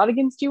to do that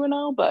against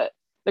UNO, but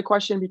the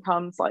question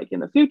becomes, like, in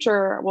the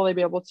future, will they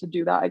be able to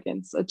do that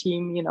against a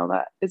team, you know,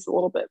 that is a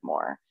little bit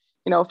more,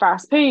 you know,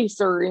 fast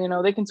paced, or, you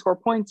know, they can score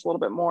points a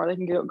little bit more. They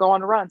can go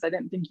on runs. I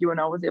didn't think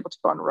UNO was able to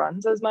go on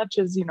runs as much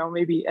as, you know,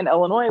 maybe an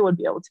Illinois would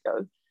be able to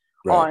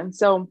go on.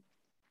 So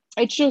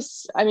it's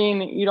just, I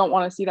mean, you don't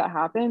want to see that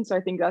happen. So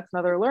I think that's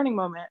another learning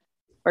moment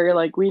where you're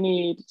like, we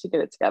need to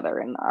get it together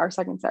in our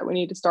second set. We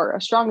need to start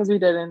as strong as we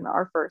did in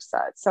our first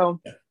set. So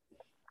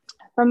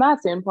from that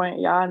standpoint,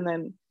 yeah. And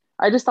then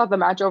I just thought the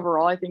match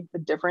overall, I think the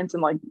difference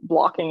in like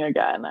blocking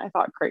again, I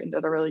thought Creighton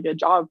did a really good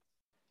job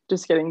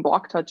just getting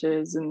block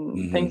touches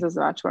and things as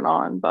the match went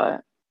on.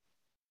 But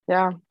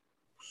yeah.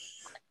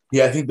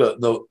 Yeah, I think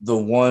the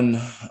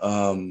one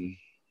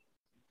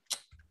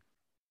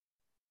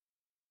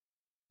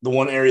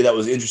area that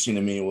was interesting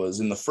to me was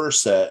in the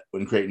first set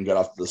when Creighton got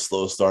off to the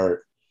slow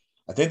start.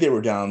 I think they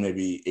were down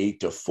maybe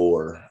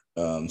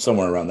 8-4,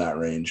 somewhere around that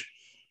range.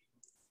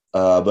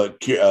 But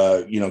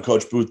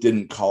Coach Booth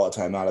didn't call a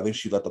timeout. I think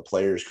she let the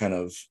players kind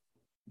of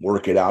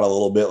work it out a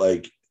little bit.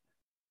 Like,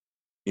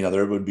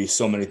 there would be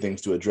so many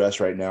things to address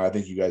right now. I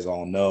think you guys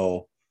all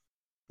know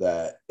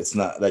that it's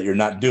not that you're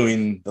not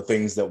doing the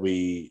things that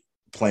we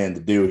plan to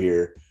do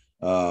here.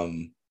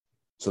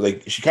 So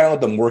she kind of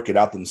let them work it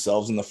out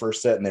themselves in the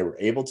first set, and they were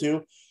able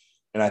to.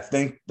 And I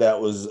think that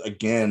was,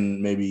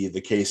 again, maybe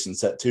the case in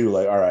set two.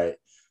 Like, all right,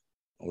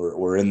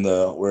 we're in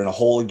a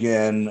hole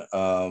again,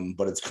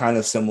 but it's kind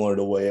of similar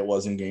to the way it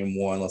was in game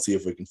one. Let's see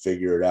if we can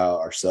figure it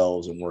out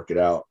ourselves and work it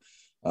out.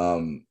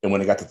 And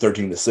when it got to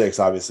 13-6,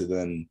 obviously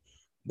then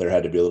there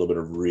had to be a little bit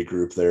of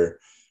regroup there.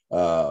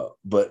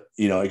 But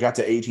it got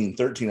to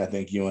 18-13, I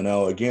think,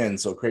 UNO again.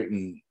 So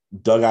Creighton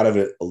dug out of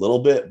it a little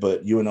bit,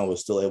 but UNO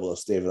was still able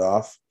to stave it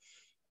off.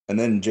 And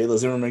then Jayla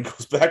Zimmerman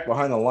goes back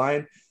behind the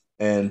line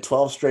and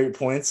 12 straight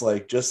points,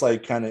 just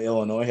like kind of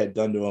Illinois had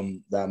done to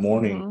them that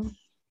morning.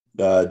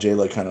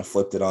 Jayla kind of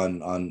flipped it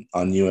on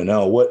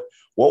UNO.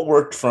 What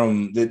worked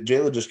did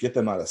Jayla just get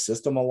them out of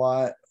system a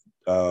lot?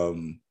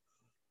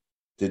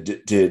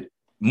 Did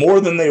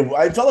more than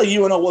I felt like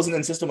UNO wasn't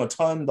in system a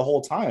ton the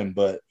whole time,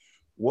 but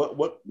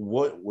what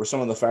were some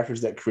of the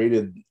factors that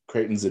created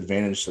Creighton's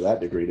advantage to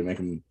that degree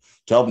to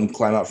help them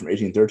climb out from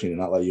 18-13 and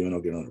not let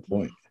UNO get another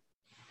point?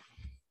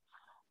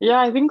 Yeah,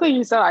 I think like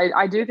you said,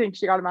 I do think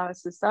she got him out of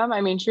system.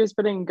 I mean, she was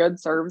putting good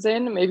serves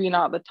in, maybe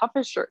not the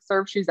toughest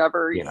serve she's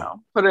ever,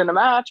 put in a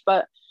match,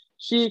 but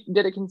she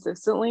did it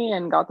consistently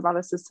and got them out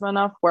of system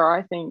enough where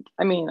I think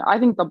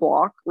the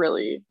block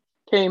really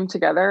came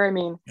together. I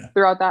mean,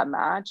 throughout that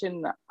match.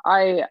 And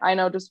I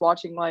know just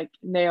watching like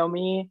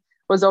Naomi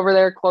was over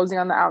there closing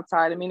on the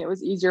outside. I mean, it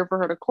was easier for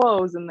her to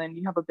close and then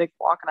you have a big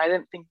block. And I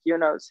didn't think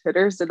UNO's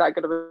hitters did that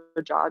good of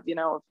a job,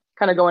 of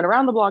kind of going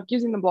around the block,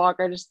 using the block.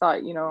 I just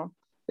thought,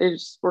 they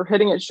just were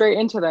hitting it straight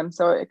into them.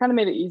 So it kind of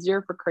made it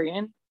easier for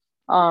Creighton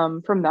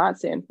from that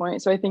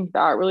standpoint. So I think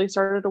that really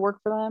started to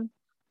work for them.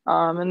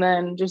 And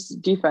then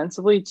just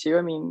defensively too,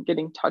 I mean,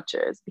 getting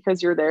touches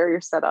because you're there, you're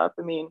set up.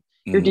 I mean,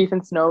 your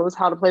defense knows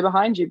how to play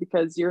behind you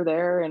because you're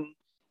there and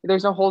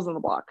there's no holes in the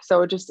block.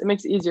 So it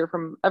makes it easier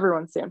from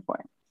everyone's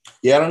standpoint.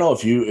 Yeah, I don't know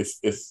if you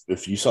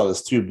saw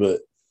this too,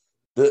 but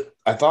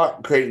I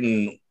thought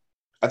Creighton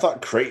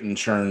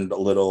churned a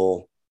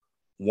little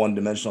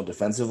one-dimensional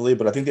defensively,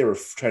 but I think they were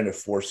trying to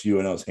force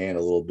UNO's hand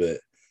a little bit.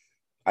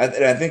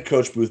 I think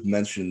Coach Booth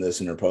mentioned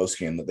this in her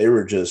postgame that they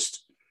were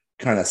just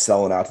kind of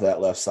selling out to that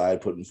left side,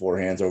 putting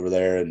forehands over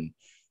there,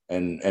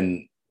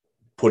 and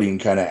putting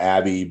kind of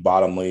Abby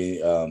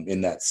bottomly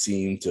in that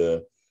seam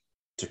to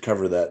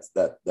cover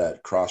that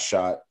cross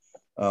shot.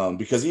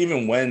 Because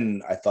even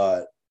when I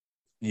thought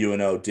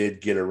UNO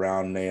did get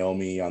around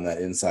Naomi on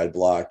that inside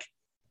block,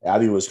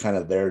 Abby was kind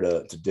of there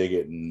to dig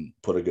it and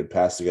put a good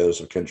pass together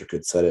so Kendra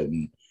could set it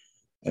and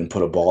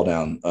put a ball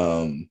down.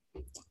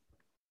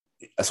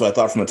 So I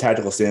thought from a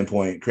tactical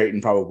standpoint, Creighton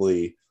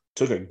probably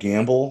took a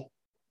gamble,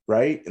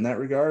 right, in that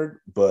regard,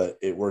 but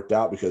it worked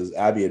out because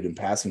Abby had been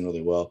passing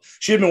really well.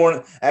 She had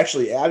been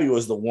actually, Abby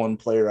was the one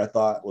player I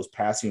thought was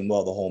passing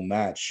well the whole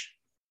match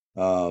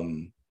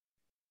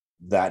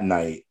that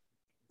night,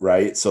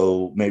 right?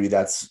 So maybe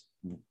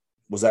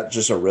was that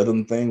just a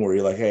rhythm thing where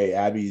you're like, hey,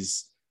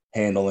 Abby's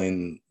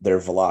handling their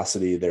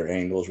velocity, their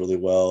angles really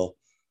well.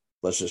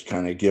 Let's just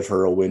kind of give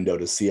her a window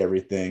to see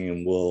everything,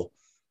 and we'll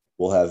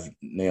have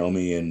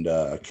Naomi and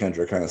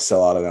Kendra kind of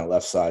sell out on that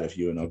left side if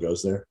UNO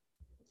goes there.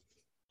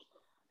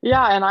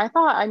 Yeah, and I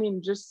thought, I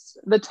mean, just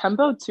the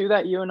tempo too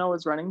that UNO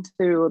was running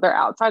to their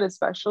outside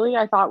especially,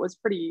 I thought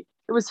it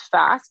was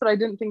fast, but I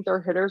didn't think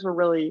their hitters were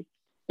really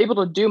able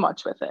to do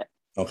much with it.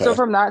 Okay. So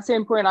from that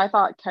standpoint, I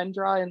thought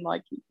Kendra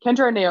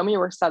and Naomi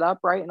were set up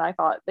right, and I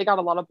thought they got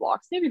a lot of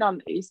blocks, maybe not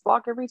an ace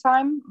block every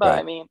time, but right.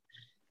 I mean,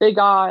 they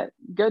got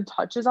good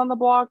touches on the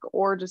block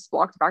or just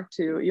blocked back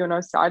to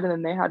UNO's side, and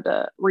then they had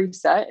to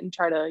reset and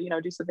try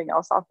to do something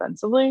else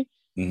offensively.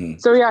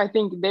 So yeah, I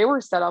think they were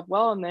set up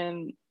well, and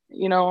then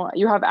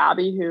you have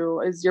Abby,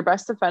 who is your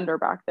best defender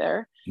back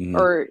there,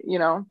 or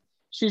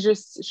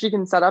she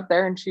can set up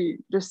there and she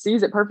just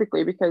sees it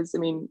perfectly because I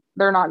mean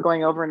they're not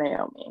going over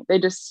Naomi. They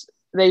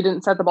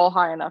didn't set the ball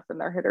high enough and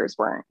their hitters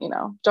weren't,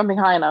 jumping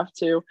high enough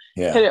to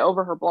hit it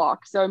over her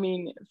block. So, I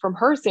mean, from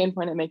her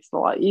standpoint, it makes it a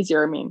lot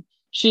easier. I mean,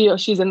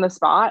 she's in the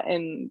spot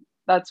and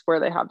that's where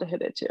they have to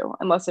hit it to,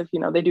 unless if,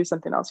 they do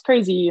something else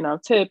crazy,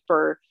 tip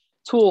or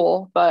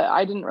tool, but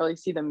I didn't really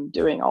see them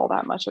doing all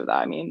that much of that.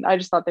 I mean, I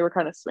just thought they were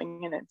kind of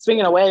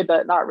swinging away,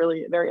 but not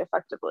really very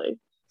effectively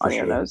on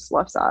UNO's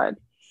left side.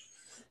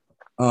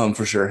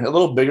 For sure. A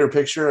little bigger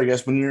picture, I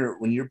guess, when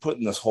you're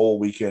putting this whole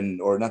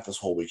weekend, or not this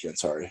whole weekend,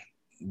 sorry,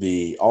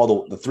 the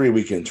 3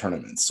 weekend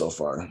tournaments so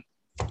far.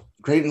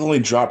 Creighton only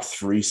dropped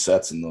 3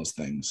 sets in those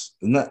things.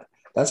 And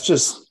that's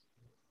just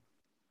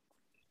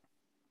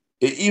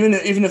even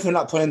if they're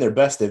not playing their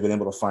best, they've been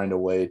able to find a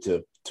way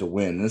to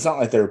win. And it's not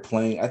like they're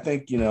playing. I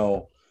think,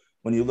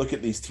 when you look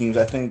at these teams,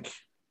 I think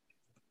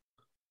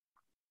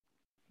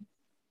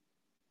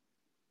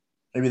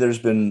maybe there's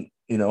been,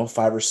 5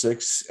 or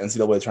 6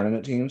 NCAA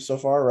tournament teams so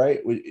far, right?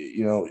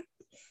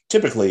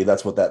 Typically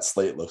that's what that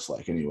slate looks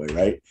like anyway,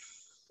 right?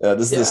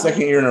 This is the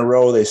second year in a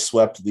row they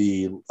swept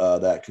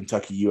that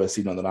Kentucky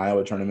USC Northern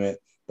Iowa tournament.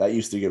 That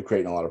used to give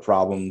Creighton a lot of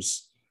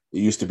problems. It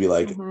used to be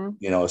like,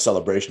 a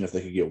celebration if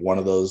they could get one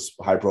of those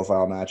high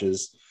profile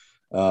matches.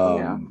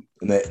 And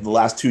the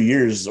last 2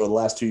 years, or the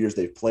last 2 years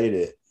they've played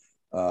it,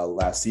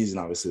 last season,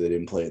 obviously they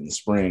didn't play it in the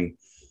spring.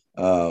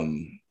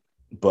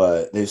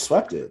 But they've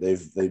swept it.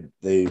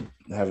 They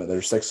haven't, they're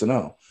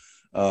 6-0.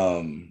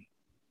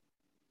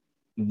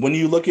 When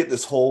you look at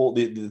this whole,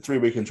 the 3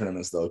 weekend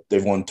tournaments though,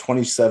 they've won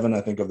 27,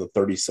 I think, of the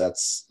 30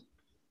 sets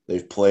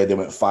they've played. They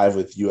went 5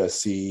 with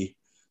USC.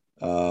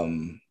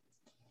 And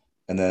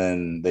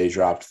then they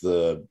dropped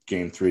the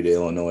game 3 to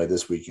Illinois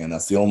this weekend.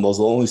 Those are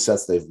the only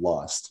sets they've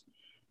lost.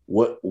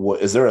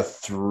 What is there a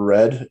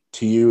thread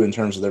to you in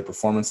terms of their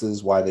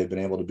performances, why they've been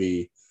able to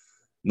be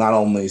not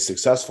only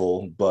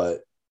successful, but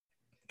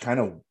kind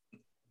of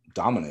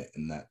dominant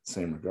in that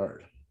same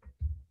regard?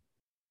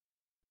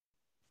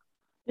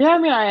 Yeah, I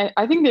mean,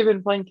 I think they've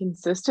been playing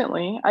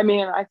consistently.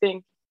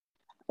 That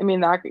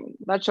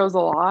shows a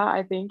lot,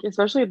 I think,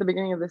 especially at the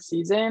beginning of the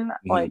season.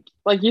 Like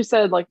you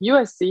said, like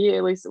USC,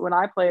 at least when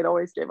I played,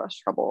 always gave us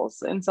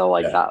troubles. And so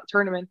that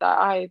tournament that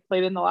I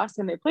played in, the last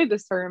time they played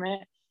this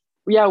tournament,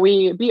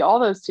 we beat all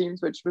those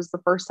teams, which was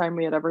the first time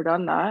we had ever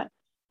done that.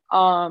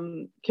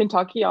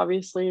 Kentucky,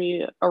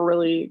 obviously a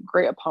really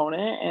great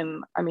opponent,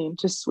 and I mean,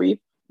 to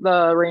sweep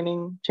the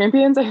reigning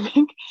champions, I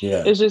think,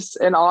 is just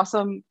an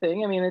awesome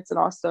thing. I mean, it's an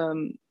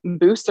awesome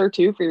booster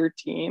too for your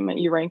team.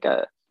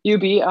 You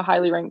beat a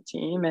highly ranked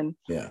team, and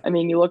I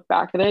mean, you look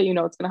back at it, it's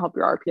going to help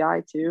your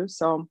RPI too.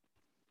 So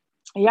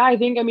I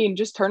think, I mean,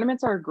 just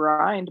tournaments are a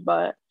grind,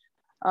 but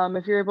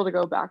if you're able to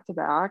go back to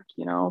back,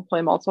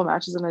 play multiple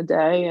matches in a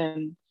day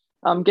and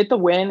get the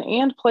win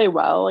and play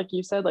well, like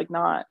you said, like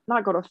not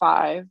go to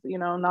 5,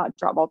 not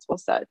drop multiple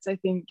sets. I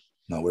think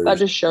that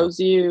just shows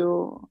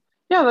you,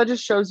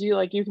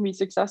 like you can be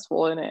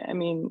successful in it. I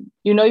mean,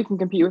 you can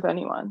compete with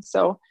anyone.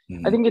 So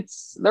I think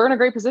they're in a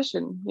great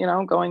position,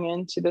 going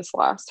into this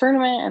last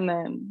tournament and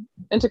then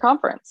into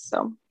conference.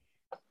 So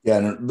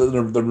and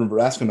the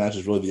Nebraska match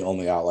is really the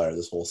only outlier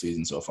this whole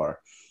season so far,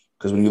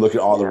 because when you look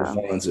at all the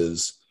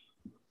performances,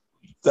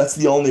 that's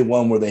the only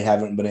one where they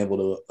haven't been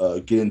able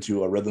to get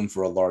into a rhythm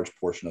for a large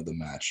portion of the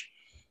match.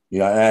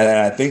 And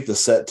I think the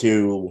set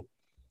two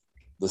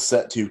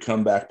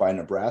comeback by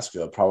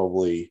Nebraska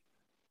probably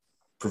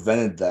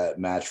prevented that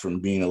match from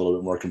being a little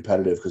bit more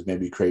competitive, because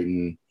maybe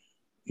Creighton,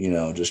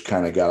 just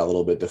kind of got a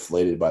little bit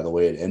deflated by the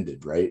way it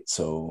ended, right?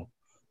 So,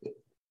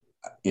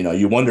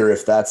 you wonder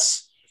if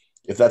that's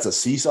a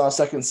seesaw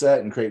second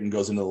set and Creighton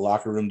goes into the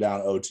locker room down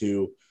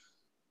 0-2,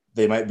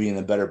 they might be in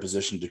a better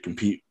position to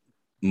compete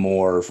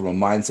more from a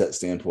mindset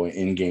standpoint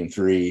in game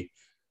 3.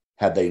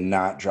 Had they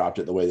not dropped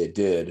it the way they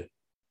did,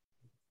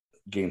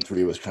 game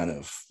 3 was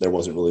there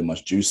wasn't really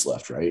much juice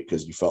left, right?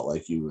 Because you felt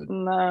like you would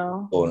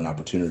blow an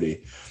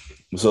opportunity.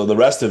 So the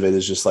rest of it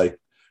is just like,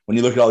 when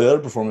you look at all the other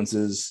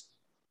performances,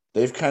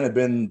 they've kind of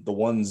been the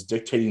ones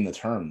dictating the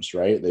terms,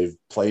 right? They've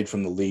played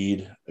from the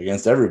lead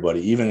against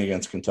everybody, even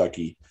against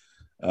Kentucky.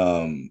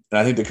 And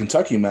I think the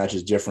Kentucky match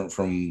is different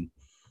from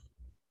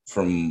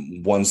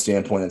one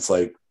standpoint. It's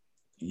like,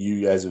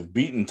 you guys have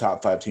beaten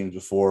top 5 teams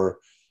before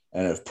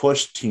and have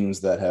pushed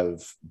teams that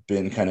have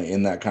been kind of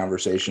in that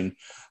conversation.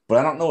 But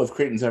I don't know if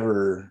Creighton's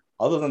ever,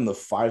 other than the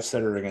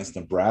 5-setter against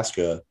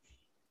Nebraska,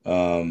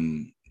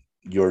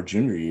 your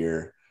junior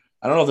year,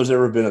 I don't know if there's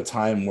ever been a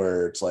time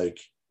where it's like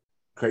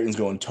Creighton's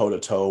going toe to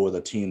toe with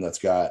a team that's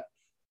got,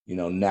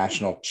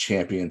 national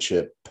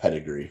championship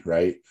pedigree,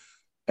 right?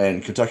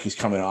 And Kentucky's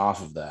coming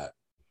off of that.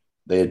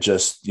 They had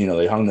just,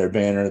 they hung their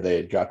banner. They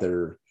had got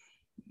their,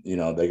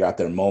 they got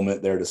their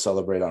moment there to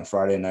celebrate on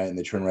Friday night, and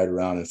they turn right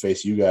around and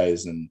face you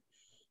guys. And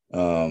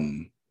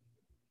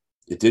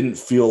it didn't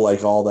feel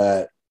like all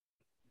that,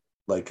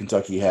 like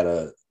Kentucky had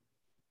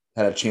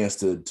a chance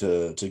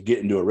to get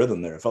into a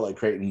rhythm there. It felt like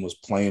Creighton was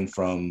playing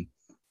from,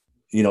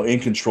 in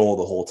control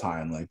the whole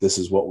time. Like, this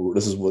is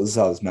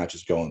how this match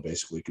is going.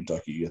 Basically,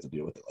 Kentucky, you have to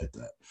deal with it like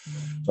that.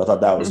 So I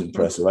thought that was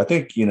impressive. I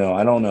think,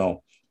 I don't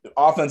know.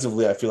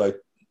 Offensively, I feel like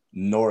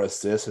Norris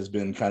Sis has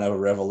been kind of a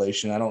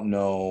revelation. I don't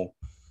know.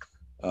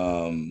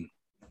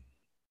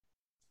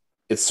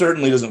 It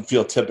certainly doesn't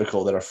feel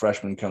typical that a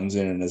freshman comes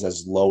in and is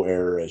as low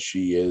error as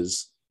she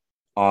is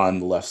on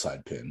the left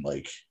side pin.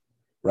 Like,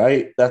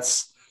 right?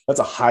 That's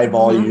a high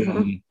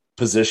volume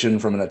position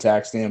from an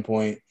attack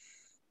standpoint.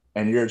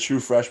 And you're a true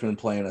freshman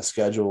playing a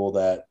schedule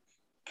that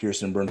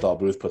Kirsten Bernthal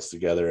Booth puts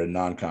together in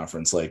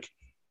non-conference. Like,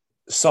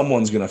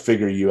 someone's going to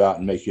figure you out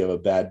and make you have a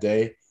bad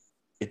day.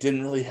 It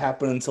didn't really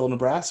happen until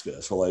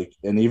Nebraska. So like,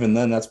 and even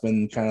then that's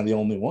been kind of the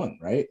only one,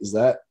 right? Is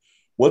that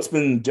what's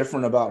been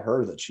different about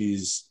her that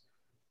she's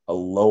a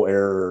low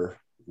error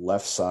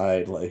left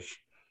side, like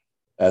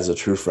as a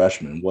true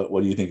freshman?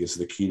 What do you think is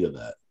the key to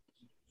that?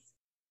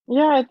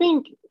 Yeah, I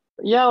think,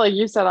 yeah, like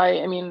you said,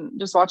 I mean,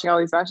 just watching all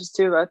these matches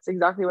too, that's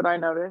exactly what I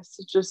noticed.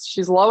 It's just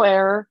she's low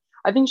air.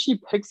 I think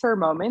she picks her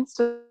moments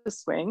to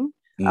swing.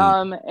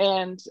 Mm,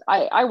 And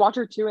I watch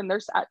her too, and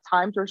there's at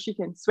times where she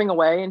can swing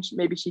away and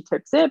maybe she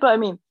tips it, but I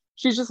mean,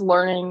 she's just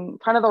learning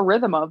kind of the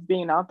rhythm of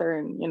being out there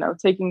and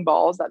taking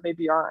balls that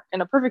maybe aren't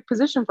in a perfect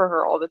position for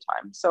her all the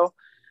time. So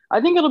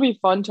I think it'll be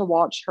fun to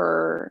watch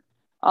her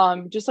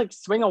just like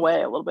swing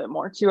away a little bit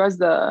more too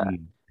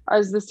mm,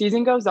 as the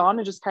season goes on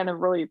and just kind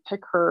of really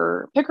pick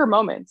her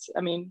moments.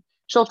 I mean,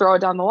 she'll throw it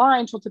down the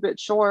line, she'll tip it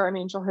short. I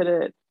mean, she'll hit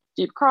it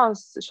deep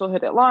cross, she'll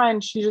hit it line.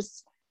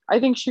 I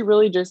think she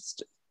really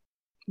just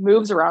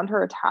moves around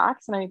her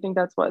attacks, and I think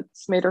that's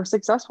what's made her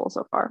successful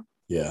so far.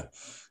 yeah.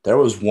 There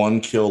was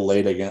one kill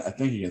late again, I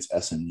think against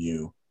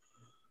SMU.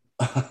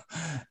 I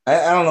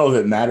don't know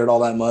if it mattered all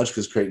that much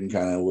because Creighton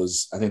kind of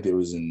was, I think it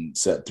was in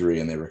set 3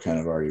 and they were kind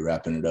of already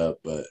wrapping it up,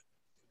 but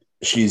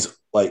she's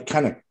like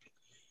kind of,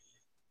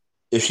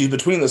 if she's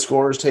between the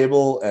scorers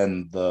table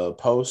and the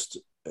post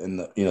and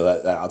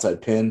the, that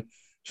outside pin,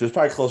 she was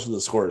probably closer to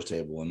the scorers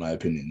table in my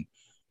opinion.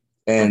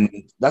 And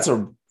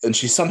and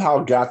she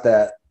somehow got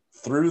that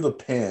through the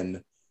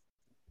pin,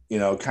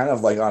 kind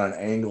of like on an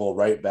angle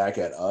right back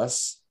at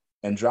us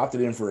and dropped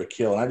it in for a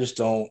kill. And I just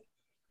don't,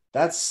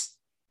 that's,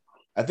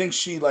 I think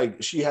she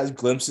has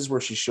glimpses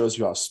where she shows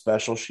you how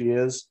special she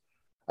is.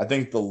 I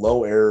think the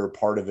low error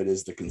part of it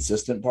is the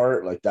consistent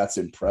part. Like that's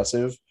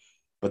impressive.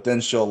 But then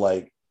she'll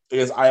like,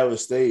 because Iowa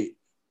State,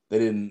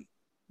 they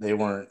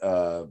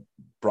weren't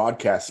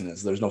broadcasting it.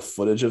 So there's no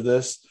footage of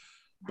this.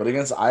 But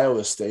against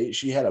Iowa State,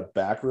 she had a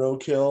back row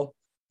kill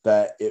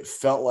that it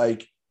felt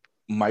like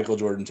Michael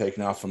Jordan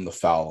taking off from the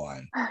foul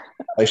line.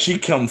 Like she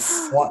came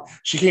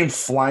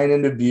flying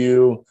into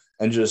view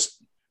and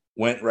just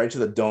went right to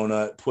the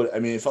donut.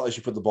 It felt like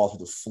she put the ball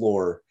through the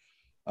floor.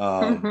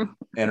 And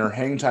her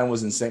hang time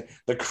was insane.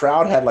 The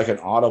crowd had like an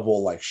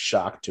audible like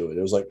shock to it.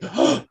 It was like,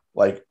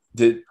 like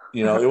it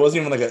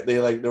wasn't even like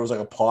there was like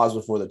a pause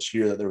before the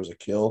cheer that there was a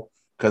kill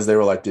because they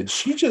were like, did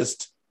she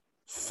just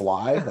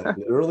fly like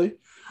literally?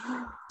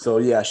 So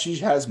yeah, she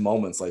has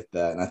moments like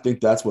that, and I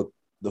think that's what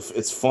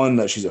it's fun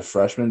that she's a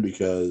freshman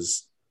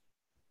because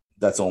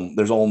there's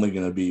only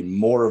going to be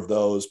more of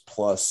those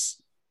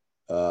plus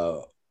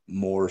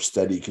more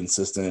steady,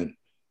 consistent,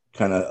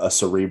 kind of a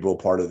cerebral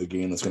part of the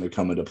game that's going to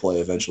come into play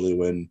eventually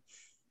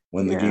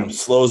when the game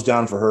slows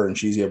down for her and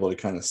she's able to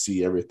kind of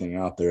see everything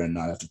out there and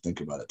not have to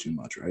think about it too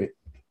much, right?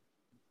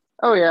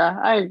 Oh yeah,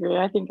 I agree.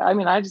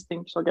 I just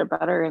think she'll get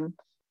better. And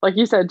like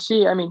you said,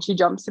 she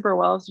jumps super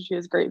well, so she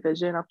has great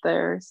vision up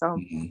there. So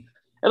Mm-hmm.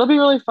 it'll be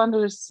really fun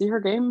to just see her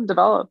game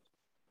develop.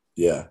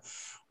 Yeah.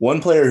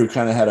 One player who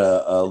kind of had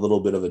a little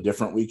bit of a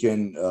different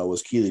weekend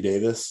was Keely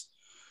Davis.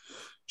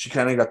 She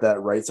kind of got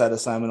that right side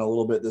assignment a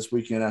little bit this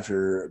weekend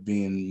after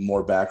being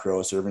more back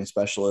row serving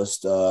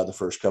specialist the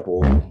first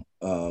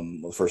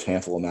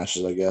handful of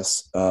matches, I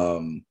guess.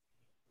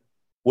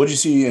 What did you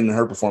see in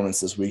her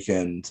performance this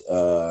weekend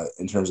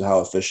in terms of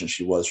how efficient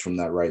she was from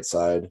that right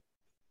side?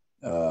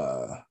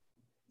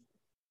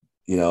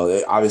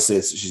 Obviously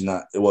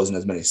it wasn't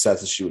as many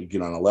sets as she would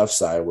get on the left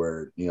side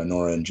where,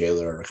 Nora and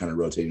Jayla are kind of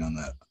rotating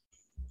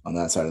on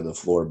that side of the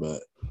floor.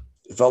 But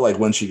it felt like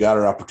when she got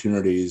her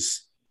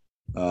opportunities,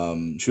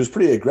 she was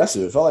pretty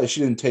aggressive. It felt like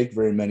she didn't take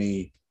very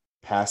many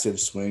passive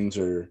swings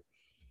or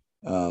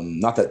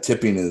not that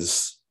tipping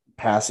is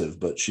passive,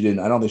 but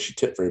I don't think she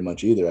tipped very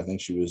much either. I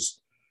think she was,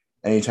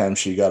 anytime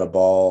she got a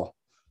ball,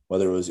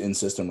 whether it was in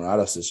system or out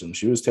of system,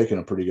 she was taking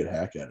a pretty good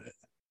hack at it.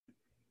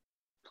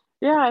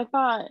 Yeah, I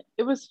thought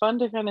it was fun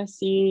to kind of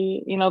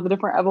see, the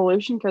different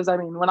evolution because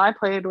when I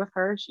played with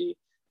her, she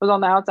was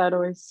on the outside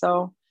always.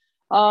 So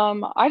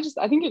I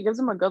think it gives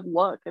them a good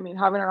look. Having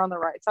her on the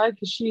right side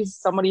because she's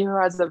somebody who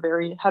has a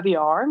very heavy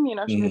arm,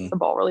 she hits the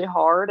ball really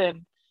hard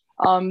and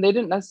they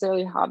didn't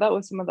necessarily have that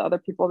with some of the other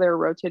people they were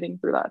rotating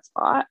through that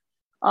spot.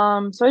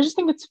 So I just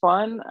think it's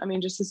fun.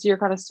 Just to see her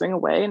kind of swing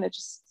away and it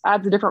just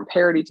adds a different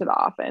parity to the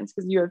offense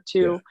because you have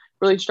two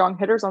really strong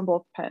hitters on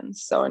both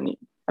pins. So,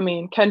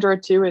 Kendra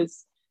too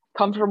is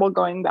comfortable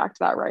going back to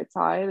that right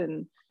side.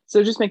 And so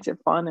it just makes it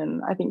fun.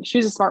 And I think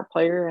she's a smart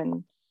player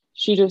and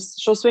she'll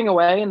swing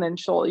away and then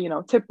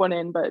she'll, tip one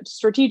in, but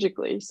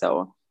strategically.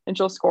 So, and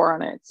she'll score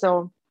on it.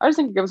 So I just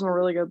think it gives them a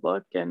really good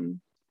look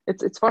and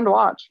it's fun to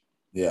watch.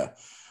 Yeah.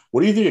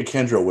 What do you think of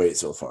Kendra Waite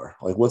so far?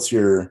 Like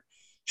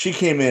she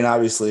came in,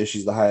 obviously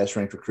she's the highest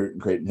ranked recruit in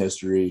Creighton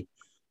history,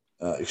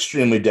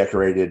 extremely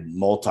decorated,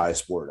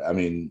 multi-sport.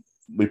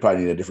 We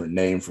probably need a different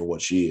name for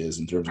what she is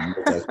in terms of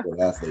multi-sport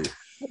athlete.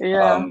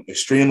 Yeah.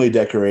 Extremely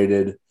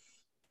decorated,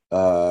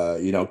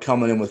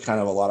 coming in with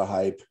kind of a lot of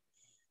hype,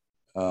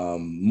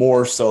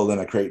 more so than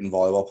a typical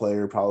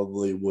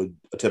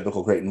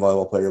Creighton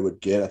volleyball player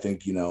would get. I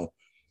think,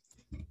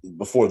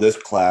 before this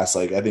class,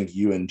 like I think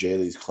you and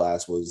Jaylee's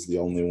class was the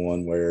only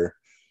one where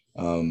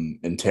in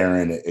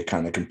Taryn it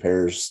kind of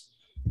compares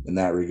in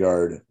that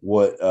regard.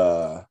 What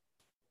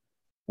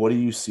do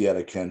you see out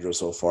of Kendra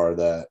so far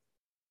that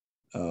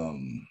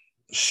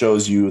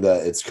shows you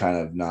that it's kind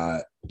of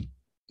not,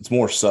 it's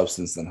more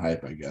substance than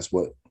hype, I guess?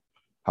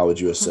 How would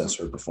you assess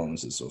her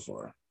performances so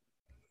far?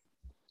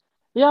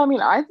 Yeah, I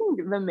mean, I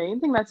think the main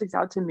thing that sticks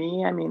out to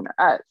me, I mean,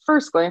 at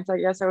first glance, I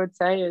guess I would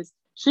say is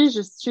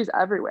she's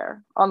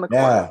everywhere on the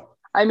court. Yeah.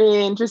 I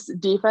mean, just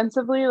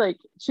defensively, like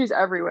she's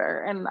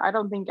everywhere. And I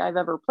don't think I've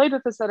ever played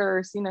with a setter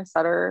or seen a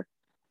setter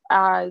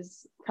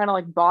as kind of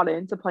like bought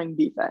into playing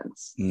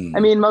defense. I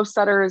mean, most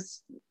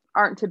setters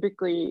aren't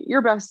typically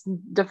your best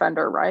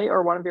defender, right?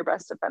 Or one of your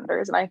best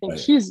defenders. And I think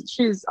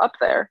she's up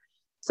there.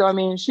 So, I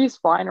mean, she's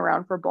flying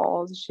around for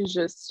balls. She's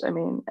just, I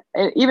mean,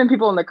 even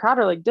people in the crowd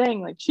are like,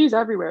 dang, like she's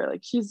everywhere.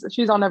 Like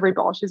she's on every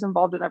ball. She's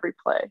involved in every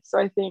play. So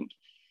I think,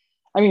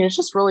 I mean, it's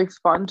just really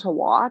fun to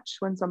watch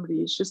when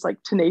somebody's just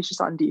like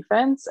tenacious on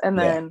defense. And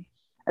then,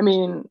 I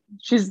mean,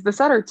 she's the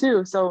setter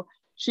too. So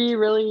she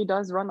really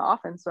does run the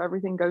offense. So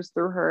everything goes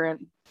through her.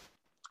 And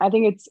I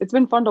think it's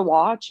been fun to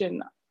watch.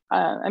 And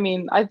I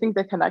mean, I think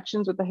the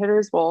connections with the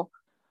hitters will,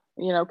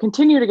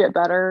 continue to get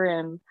better.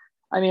 And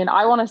I mean,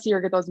 I want to see her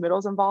get those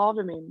middles involved.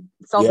 I mean,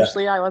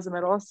 selfishly, I was a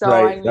middle. So,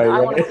 I mean,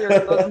 I want to see her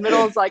get those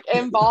middles like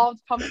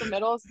involved, pump the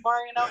middles more,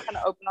 kind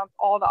of open up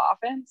all the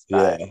offense.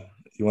 But,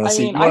 you want to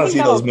see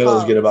those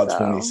middles get about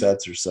 20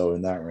 sets or so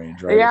in that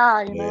range, right?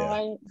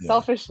 Yeah,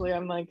 selfishly,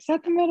 I'm like,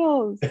 set the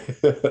middles.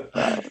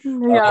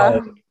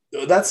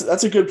 But,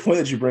 that's a good point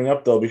that you bring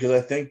up, though, because I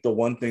think the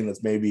one thing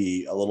that's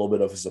maybe a little bit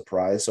of a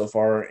surprise so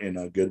far in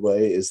a good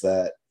way is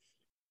that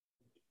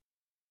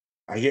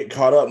I get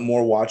caught up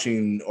more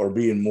watching or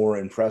being more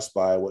impressed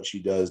by what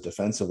she does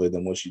defensively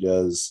than what she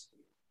does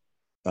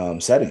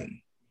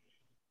setting.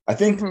 I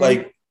think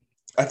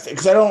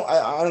because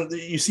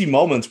you see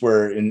moments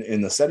where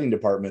in the setting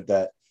department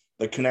that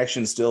the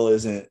connection still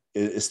is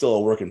still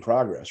a work in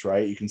progress,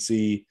 right? You can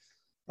see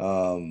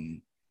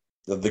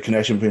the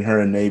connection between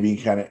her and Naomi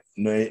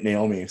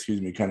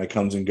kind of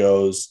comes and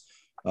goes.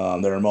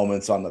 There are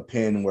moments on the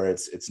pin where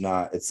it's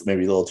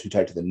maybe a little too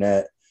tight to the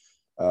net.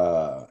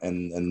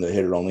 And the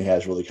hitter only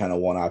has really kind of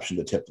one option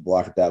to tip the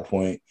block at that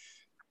point.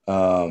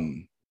 But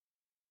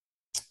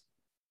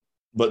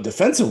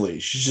defensively,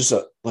 she's just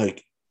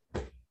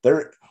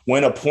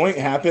when a point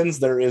happens,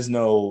 there is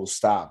no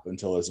stop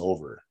until it's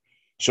over.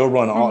 She'll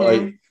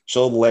run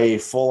she'll lay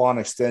full on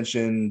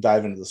extension,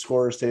 dive into the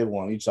scorer's table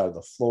on each side of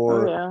the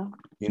floor.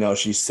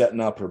 She's setting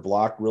up her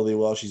block really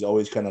well. She's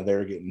always kind of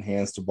there getting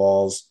hands to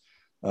balls.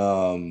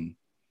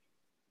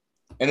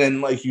 And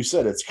then, like you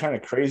said, it's kind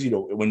of crazy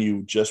when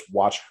you just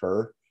watch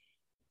her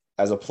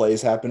as a play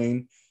is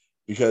happening,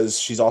 because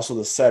she's also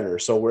the setter.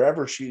 So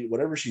whatever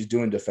she's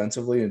doing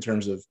defensively in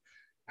terms of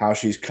how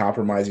she's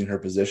compromising her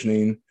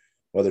positioning,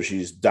 whether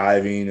she's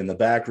diving in the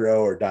back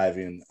row or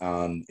diving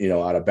on,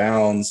 out of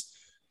bounds,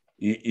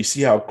 you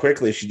see how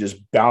quickly she just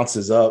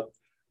bounces up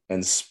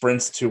and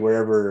sprints to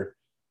wherever,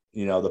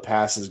 the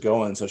pass is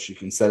going so she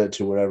can set it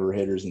to whatever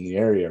hitter's in the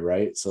area,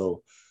 right?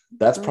 So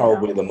that's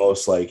probably the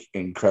most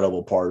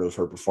incredible part of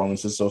her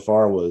performances so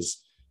far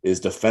is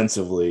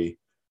defensively.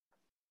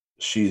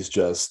 She's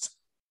just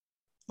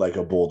like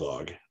a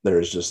bulldog.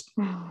 There's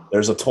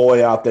a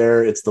toy out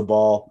there. It's the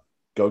ball.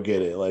 Go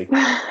get it. Like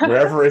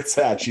wherever it's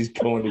at, she's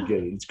going to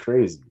get it. It's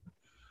crazy.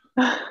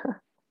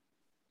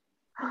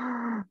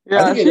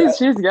 Yeah,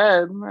 she's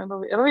good.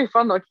 It'll be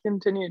fun to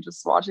continue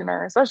just watching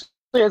her, especially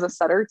as a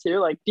setter too.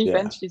 Like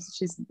defense,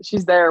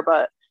 she's there,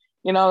 but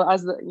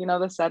as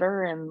the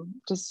setter and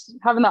just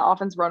having that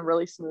offense run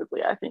really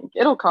smoothly, I think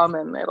it'll come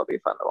and it'll be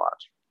fun to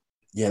watch.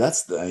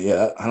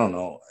 Yeah, I don't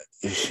know.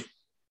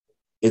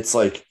 It's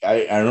like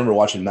I remember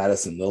watching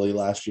Madison Lilly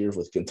last year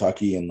with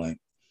Kentucky, and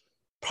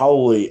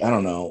probably, I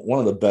don't know, one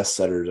of the best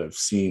setters I've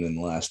seen in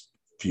the last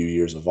few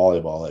years of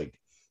volleyball.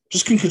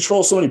 Just can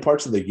control so many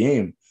parts of the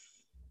game,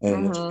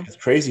 and it's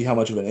crazy how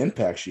much of an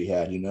impact she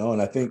had,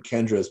 And I think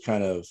Kendra is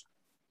kind of,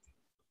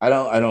 I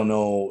don't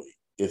know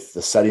if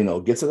the setting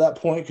will get to that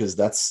point, because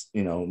that's,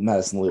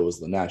 Madison Lilly was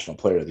the national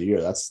player of the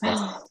year. That's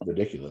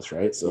ridiculous,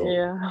 right? So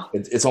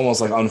it's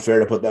almost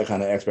unfair to put that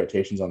kind of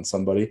expectations on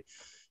somebody,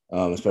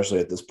 especially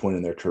at this point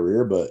in their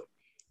career. But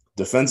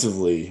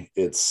defensively,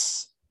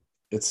 it's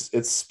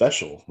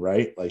special,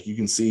 right? You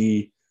can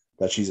see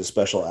that she's a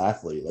special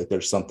athlete.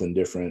 There's something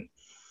different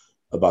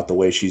about the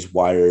way she's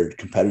wired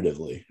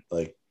competitively.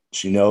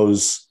 She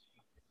knows,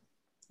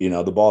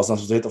 the ball's not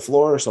supposed to hit the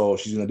floor, so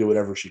she's going to do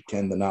whatever she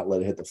can to not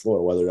let it hit the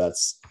floor, whether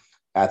that's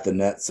at the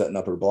net setting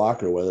up her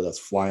block or whether that's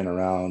flying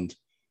around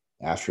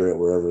after it,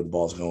 wherever the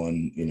ball's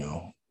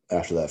going,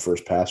 after that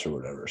first pass or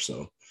whatever.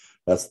 So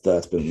that's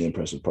been the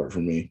impressive part for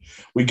me.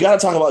 We got to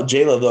talk about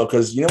Jayla, though,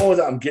 because you know what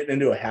I'm getting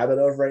into a habit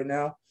of right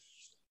now,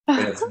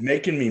 and it's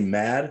making me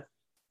mad,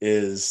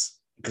 is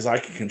because I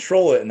can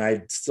control it and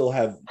I still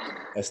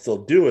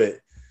do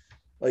it.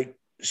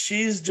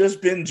 She's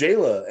just been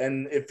Jayla,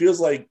 and it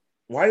feels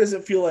why does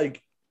it feel like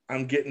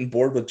I'm getting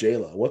bored with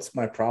Jayla? What's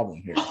my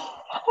problem here?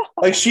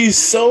 Like she's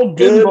so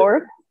Good good.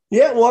 board.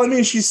 Yeah, well, I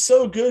mean, she's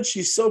so good.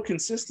 She's so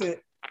consistent.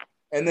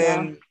 And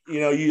then,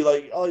 you're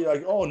like,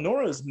 oh,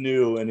 Nora's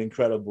new and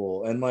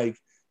incredible. And like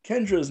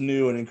Kendra's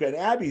new and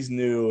incredible. Abby's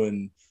new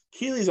and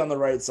Keely's on the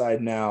right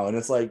side now. And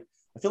it's like,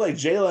 I feel like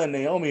Jayla and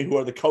Naomi, who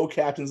are the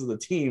co-captains of the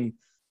team,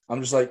 I'm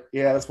just like,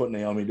 yeah, that's what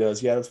Naomi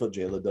does. Yeah, that's what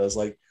Jayla does.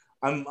 Like,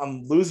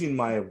 I'm losing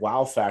my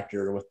wow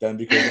factor with them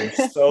because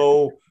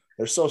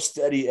they're so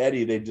steady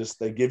Eddie.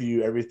 They give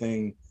you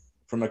everything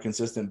from a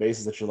consistent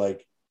basis that you're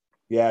like,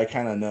 yeah, I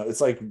kind of know.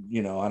 It's like,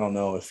 I don't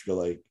know if you're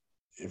like,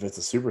 if it's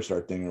a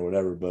superstar thing or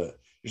whatever, but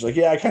you're like,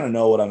 yeah, I kind of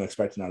know what I'm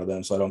expecting out of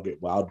them, so I don't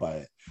get wowed by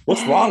it.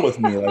 What's wrong with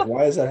me? Like,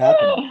 why is that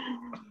happening?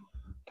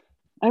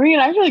 I mean,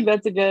 I feel like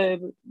that's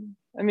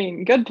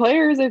good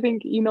players. I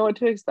think you know what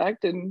to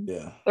expect, and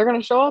they're going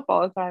to show up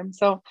all the time.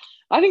 So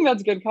I think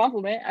that's a good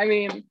compliment. I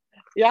mean,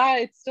 yeah,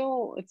 it's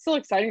still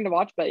exciting to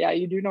watch, but yeah,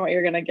 you do know what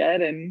you're going to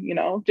get. And,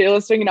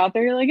 Jayla's swinging out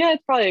there. You're like, yeah,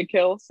 it's probably a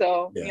kill.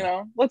 So,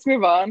 let's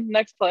move on.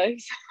 Next play.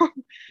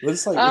 But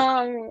it's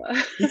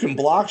like, she can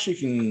block. She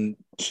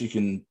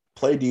can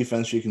play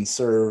defense. She can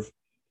serve.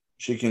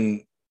 She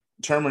can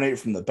terminate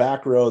from the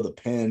back row, the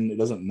pin. It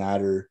doesn't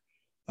matter.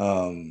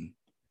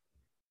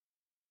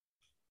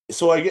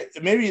 So I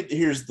get, maybe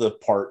here's the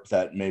part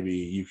that maybe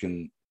you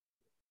can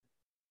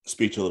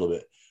speak to a little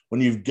bit. When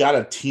you've got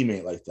a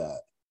teammate like that,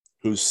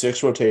 who's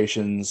 6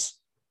 rotations,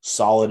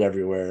 solid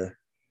everywhere,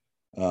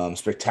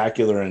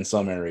 spectacular in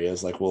some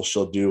areas, like, well,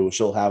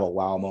 she'll have a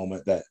wow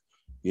moment that,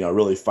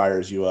 really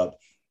fires you up.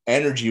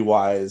 Energy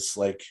wise,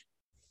 like,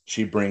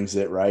 she brings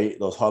it, right?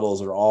 Those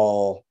huddles are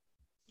all,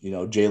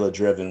 Jayla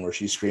driven, where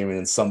she's screaming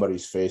in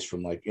somebody's face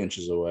from like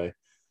inches away.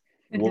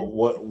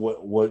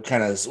 What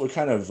kind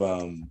of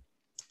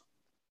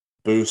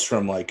boost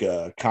from like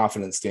a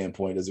confidence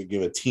standpoint does it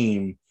give a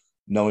team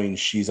knowing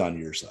she's on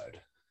your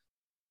side?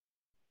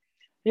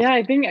 Yeah,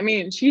 I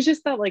mean, she's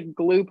just that like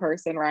glue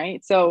person,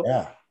 right? So,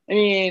 I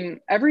mean,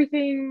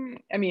 everything,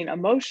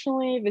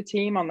 emotionally, the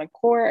team on the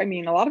court,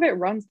 a lot of it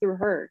runs through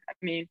her. I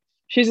mean,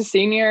 she's a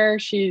senior.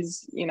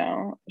 She's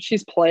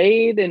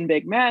played in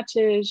big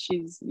matches.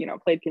 She's,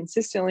 played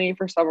consistently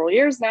for several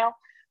years now.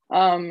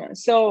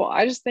 So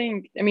I just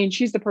think,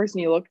 she's the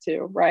person you look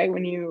to, right?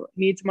 When you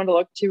need someone to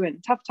look to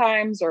in tough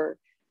times or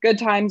good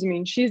times,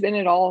 she's in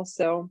it all.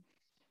 So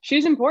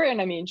she's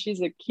important.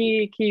 She's a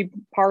key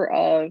part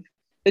of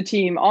the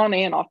team on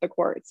and off the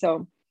court.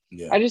 So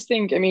I just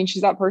think,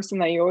 she's that person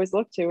that you always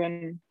look to,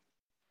 and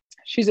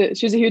she's a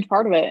huge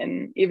part of it.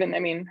 And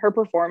even, her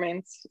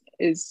performance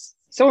is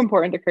so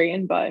important to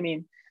Creighton, but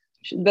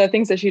the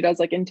things that she does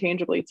like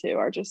intangibly too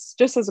are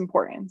just as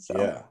important. So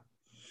yeah,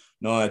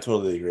 no, I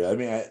totally agree.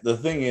 The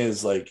thing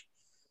is, like,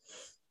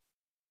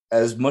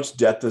 as much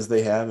depth as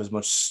they have, as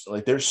much,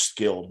 like, they're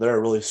skilled. They're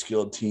a really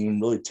skilled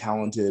team, really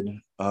talented.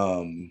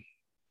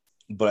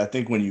 But I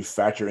think when you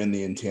factor in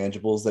the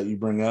intangibles that you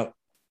bring up,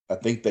 I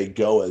think they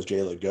go as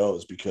Jayla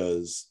goes,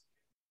 because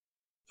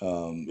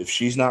if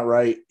she's not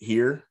right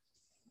here,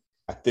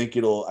 I think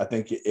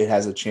it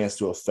has a chance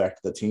to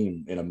affect the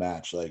team in a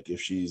match. Like,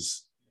 if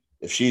she's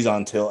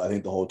on tilt, I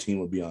think the whole team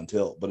would be on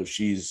tilt. But if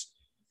she's,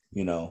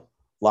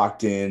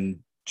 locked in,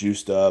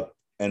 juiced up,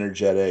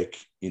 energetic,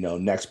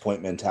 next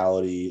point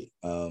mentality,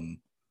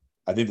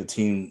 I think the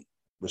team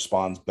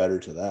responds better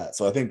to that.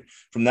 So I think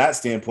from that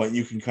standpoint,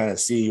 you can kind of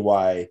see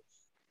why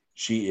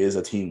she is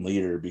a team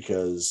leader,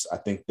 because I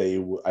think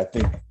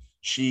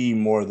she,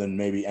 more than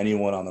maybe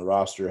anyone on the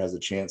roster, has a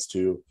chance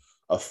to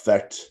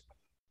affect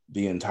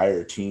the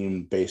entire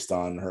team based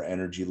on her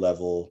energy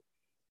level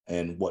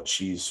and what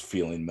she's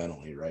feeling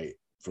mentally, right,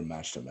 from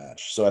match to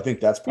match. So I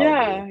think that's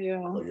probably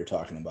what you're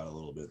talking about a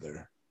little bit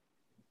there.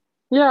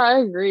 Yeah, I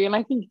agree. And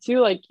I think too,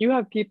 like, you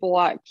have people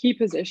at key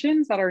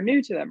positions that are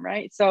new to them,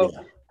 right? So,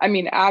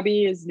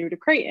 Abby is new to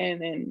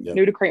Creighton and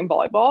new to Creighton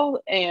Volleyball.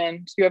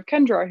 And you have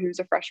Kendra, who's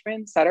a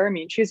freshman setter.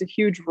 She has a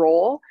huge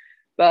role,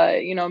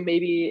 but,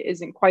 maybe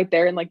isn't quite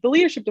there in like the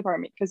leadership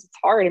department, because it's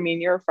hard.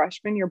 you're a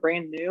freshman, you're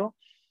brand new.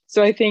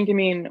 So I think,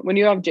 when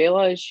you have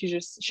Jayla,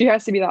 she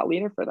has to be that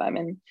leader for them.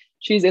 And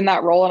she's in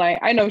that role. And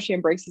I know she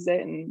embraces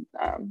it and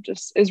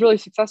just is really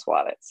successful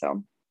at it.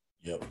 So.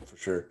 Yep, for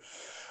sure.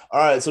 All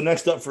right, so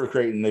next up for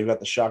Creighton, they've got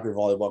the Shocker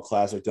Volleyball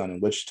Classic down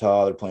in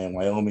Wichita. They're playing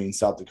Wyoming,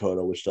 South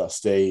Dakota, Wichita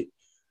State.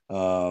 I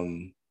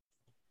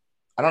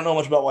don't know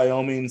much about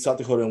Wyoming. South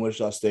Dakota and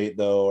Wichita State,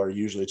 though, are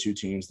usually two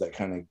teams that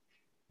kind of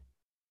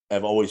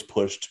have always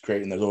pushed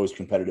Creighton. There's always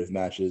competitive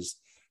matches.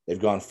 They've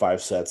gone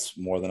 5 sets,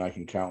 more than I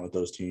can count, with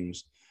those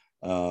teams.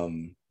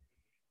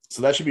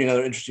 So that should be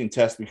another interesting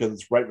test, because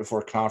it's right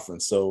before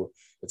conference. So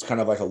it's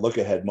kind of like a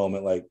look-ahead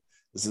moment. Like,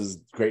 this is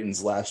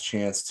Creighton's last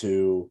chance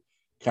to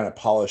kind of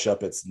polish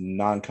up its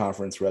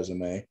non-conference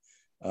resume.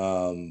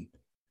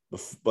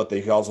 But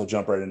they can also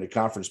jump right into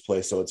conference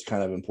play. So it's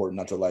kind of important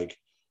not to like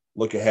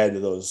look ahead to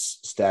those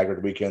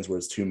staggered weekends where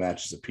it's 2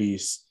 matches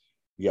apiece.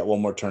 You got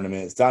one more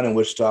tournament. It's down in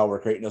Wichita, where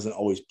Creighton doesn't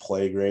always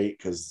play great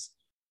because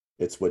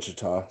it's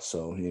Wichita.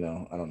 So, I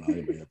don't know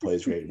anybody that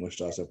plays great in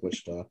Wichita except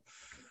Wichita.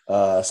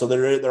 So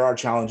there are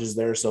challenges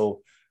there.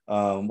 So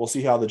we'll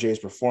see how the Jays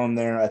perform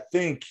there. I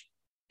think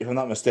if I'm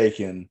not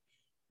mistaken,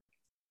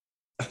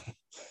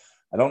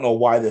 I don't know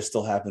why this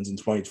still happens in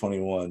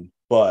 2021,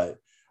 but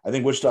I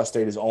think Wichita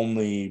State is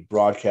only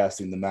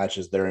broadcasting the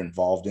matches they're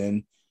involved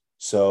in.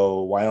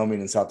 So Wyoming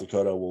and South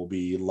Dakota will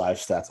be live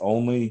stats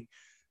only.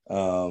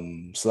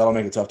 So that'll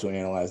make it tough to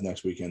analyze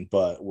next weekend,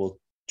 but we'll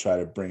try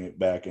to bring it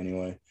back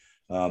anyway.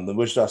 The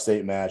Wichita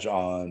State match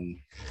on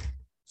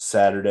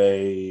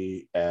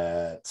Saturday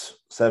at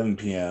 7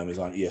 p.m. is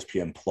on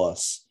ESPN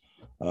Plus.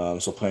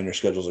 So plan your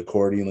schedules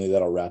accordingly.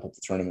 That'll wrap up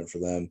the tournament for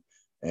them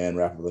and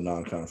wrap up the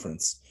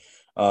non-conference.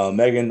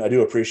 Megan, I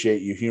do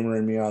appreciate you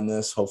humoring me on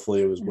this.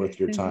 Hopefully it was worth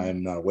your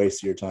time, not a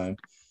waste of your time.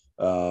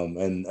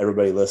 And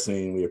everybody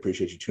listening, we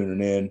appreciate you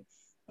tuning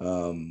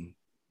in.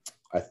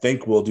 I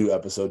think we'll do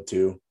episode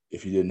 2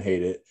 if you didn't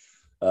hate it.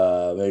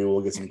 Maybe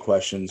we'll get some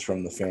questions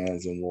from the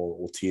fans and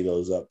we'll tee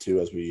those up too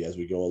as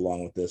we go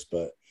along with this.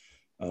 But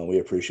we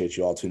appreciate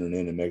you all tuning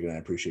in, and Megan, I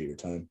appreciate your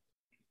time.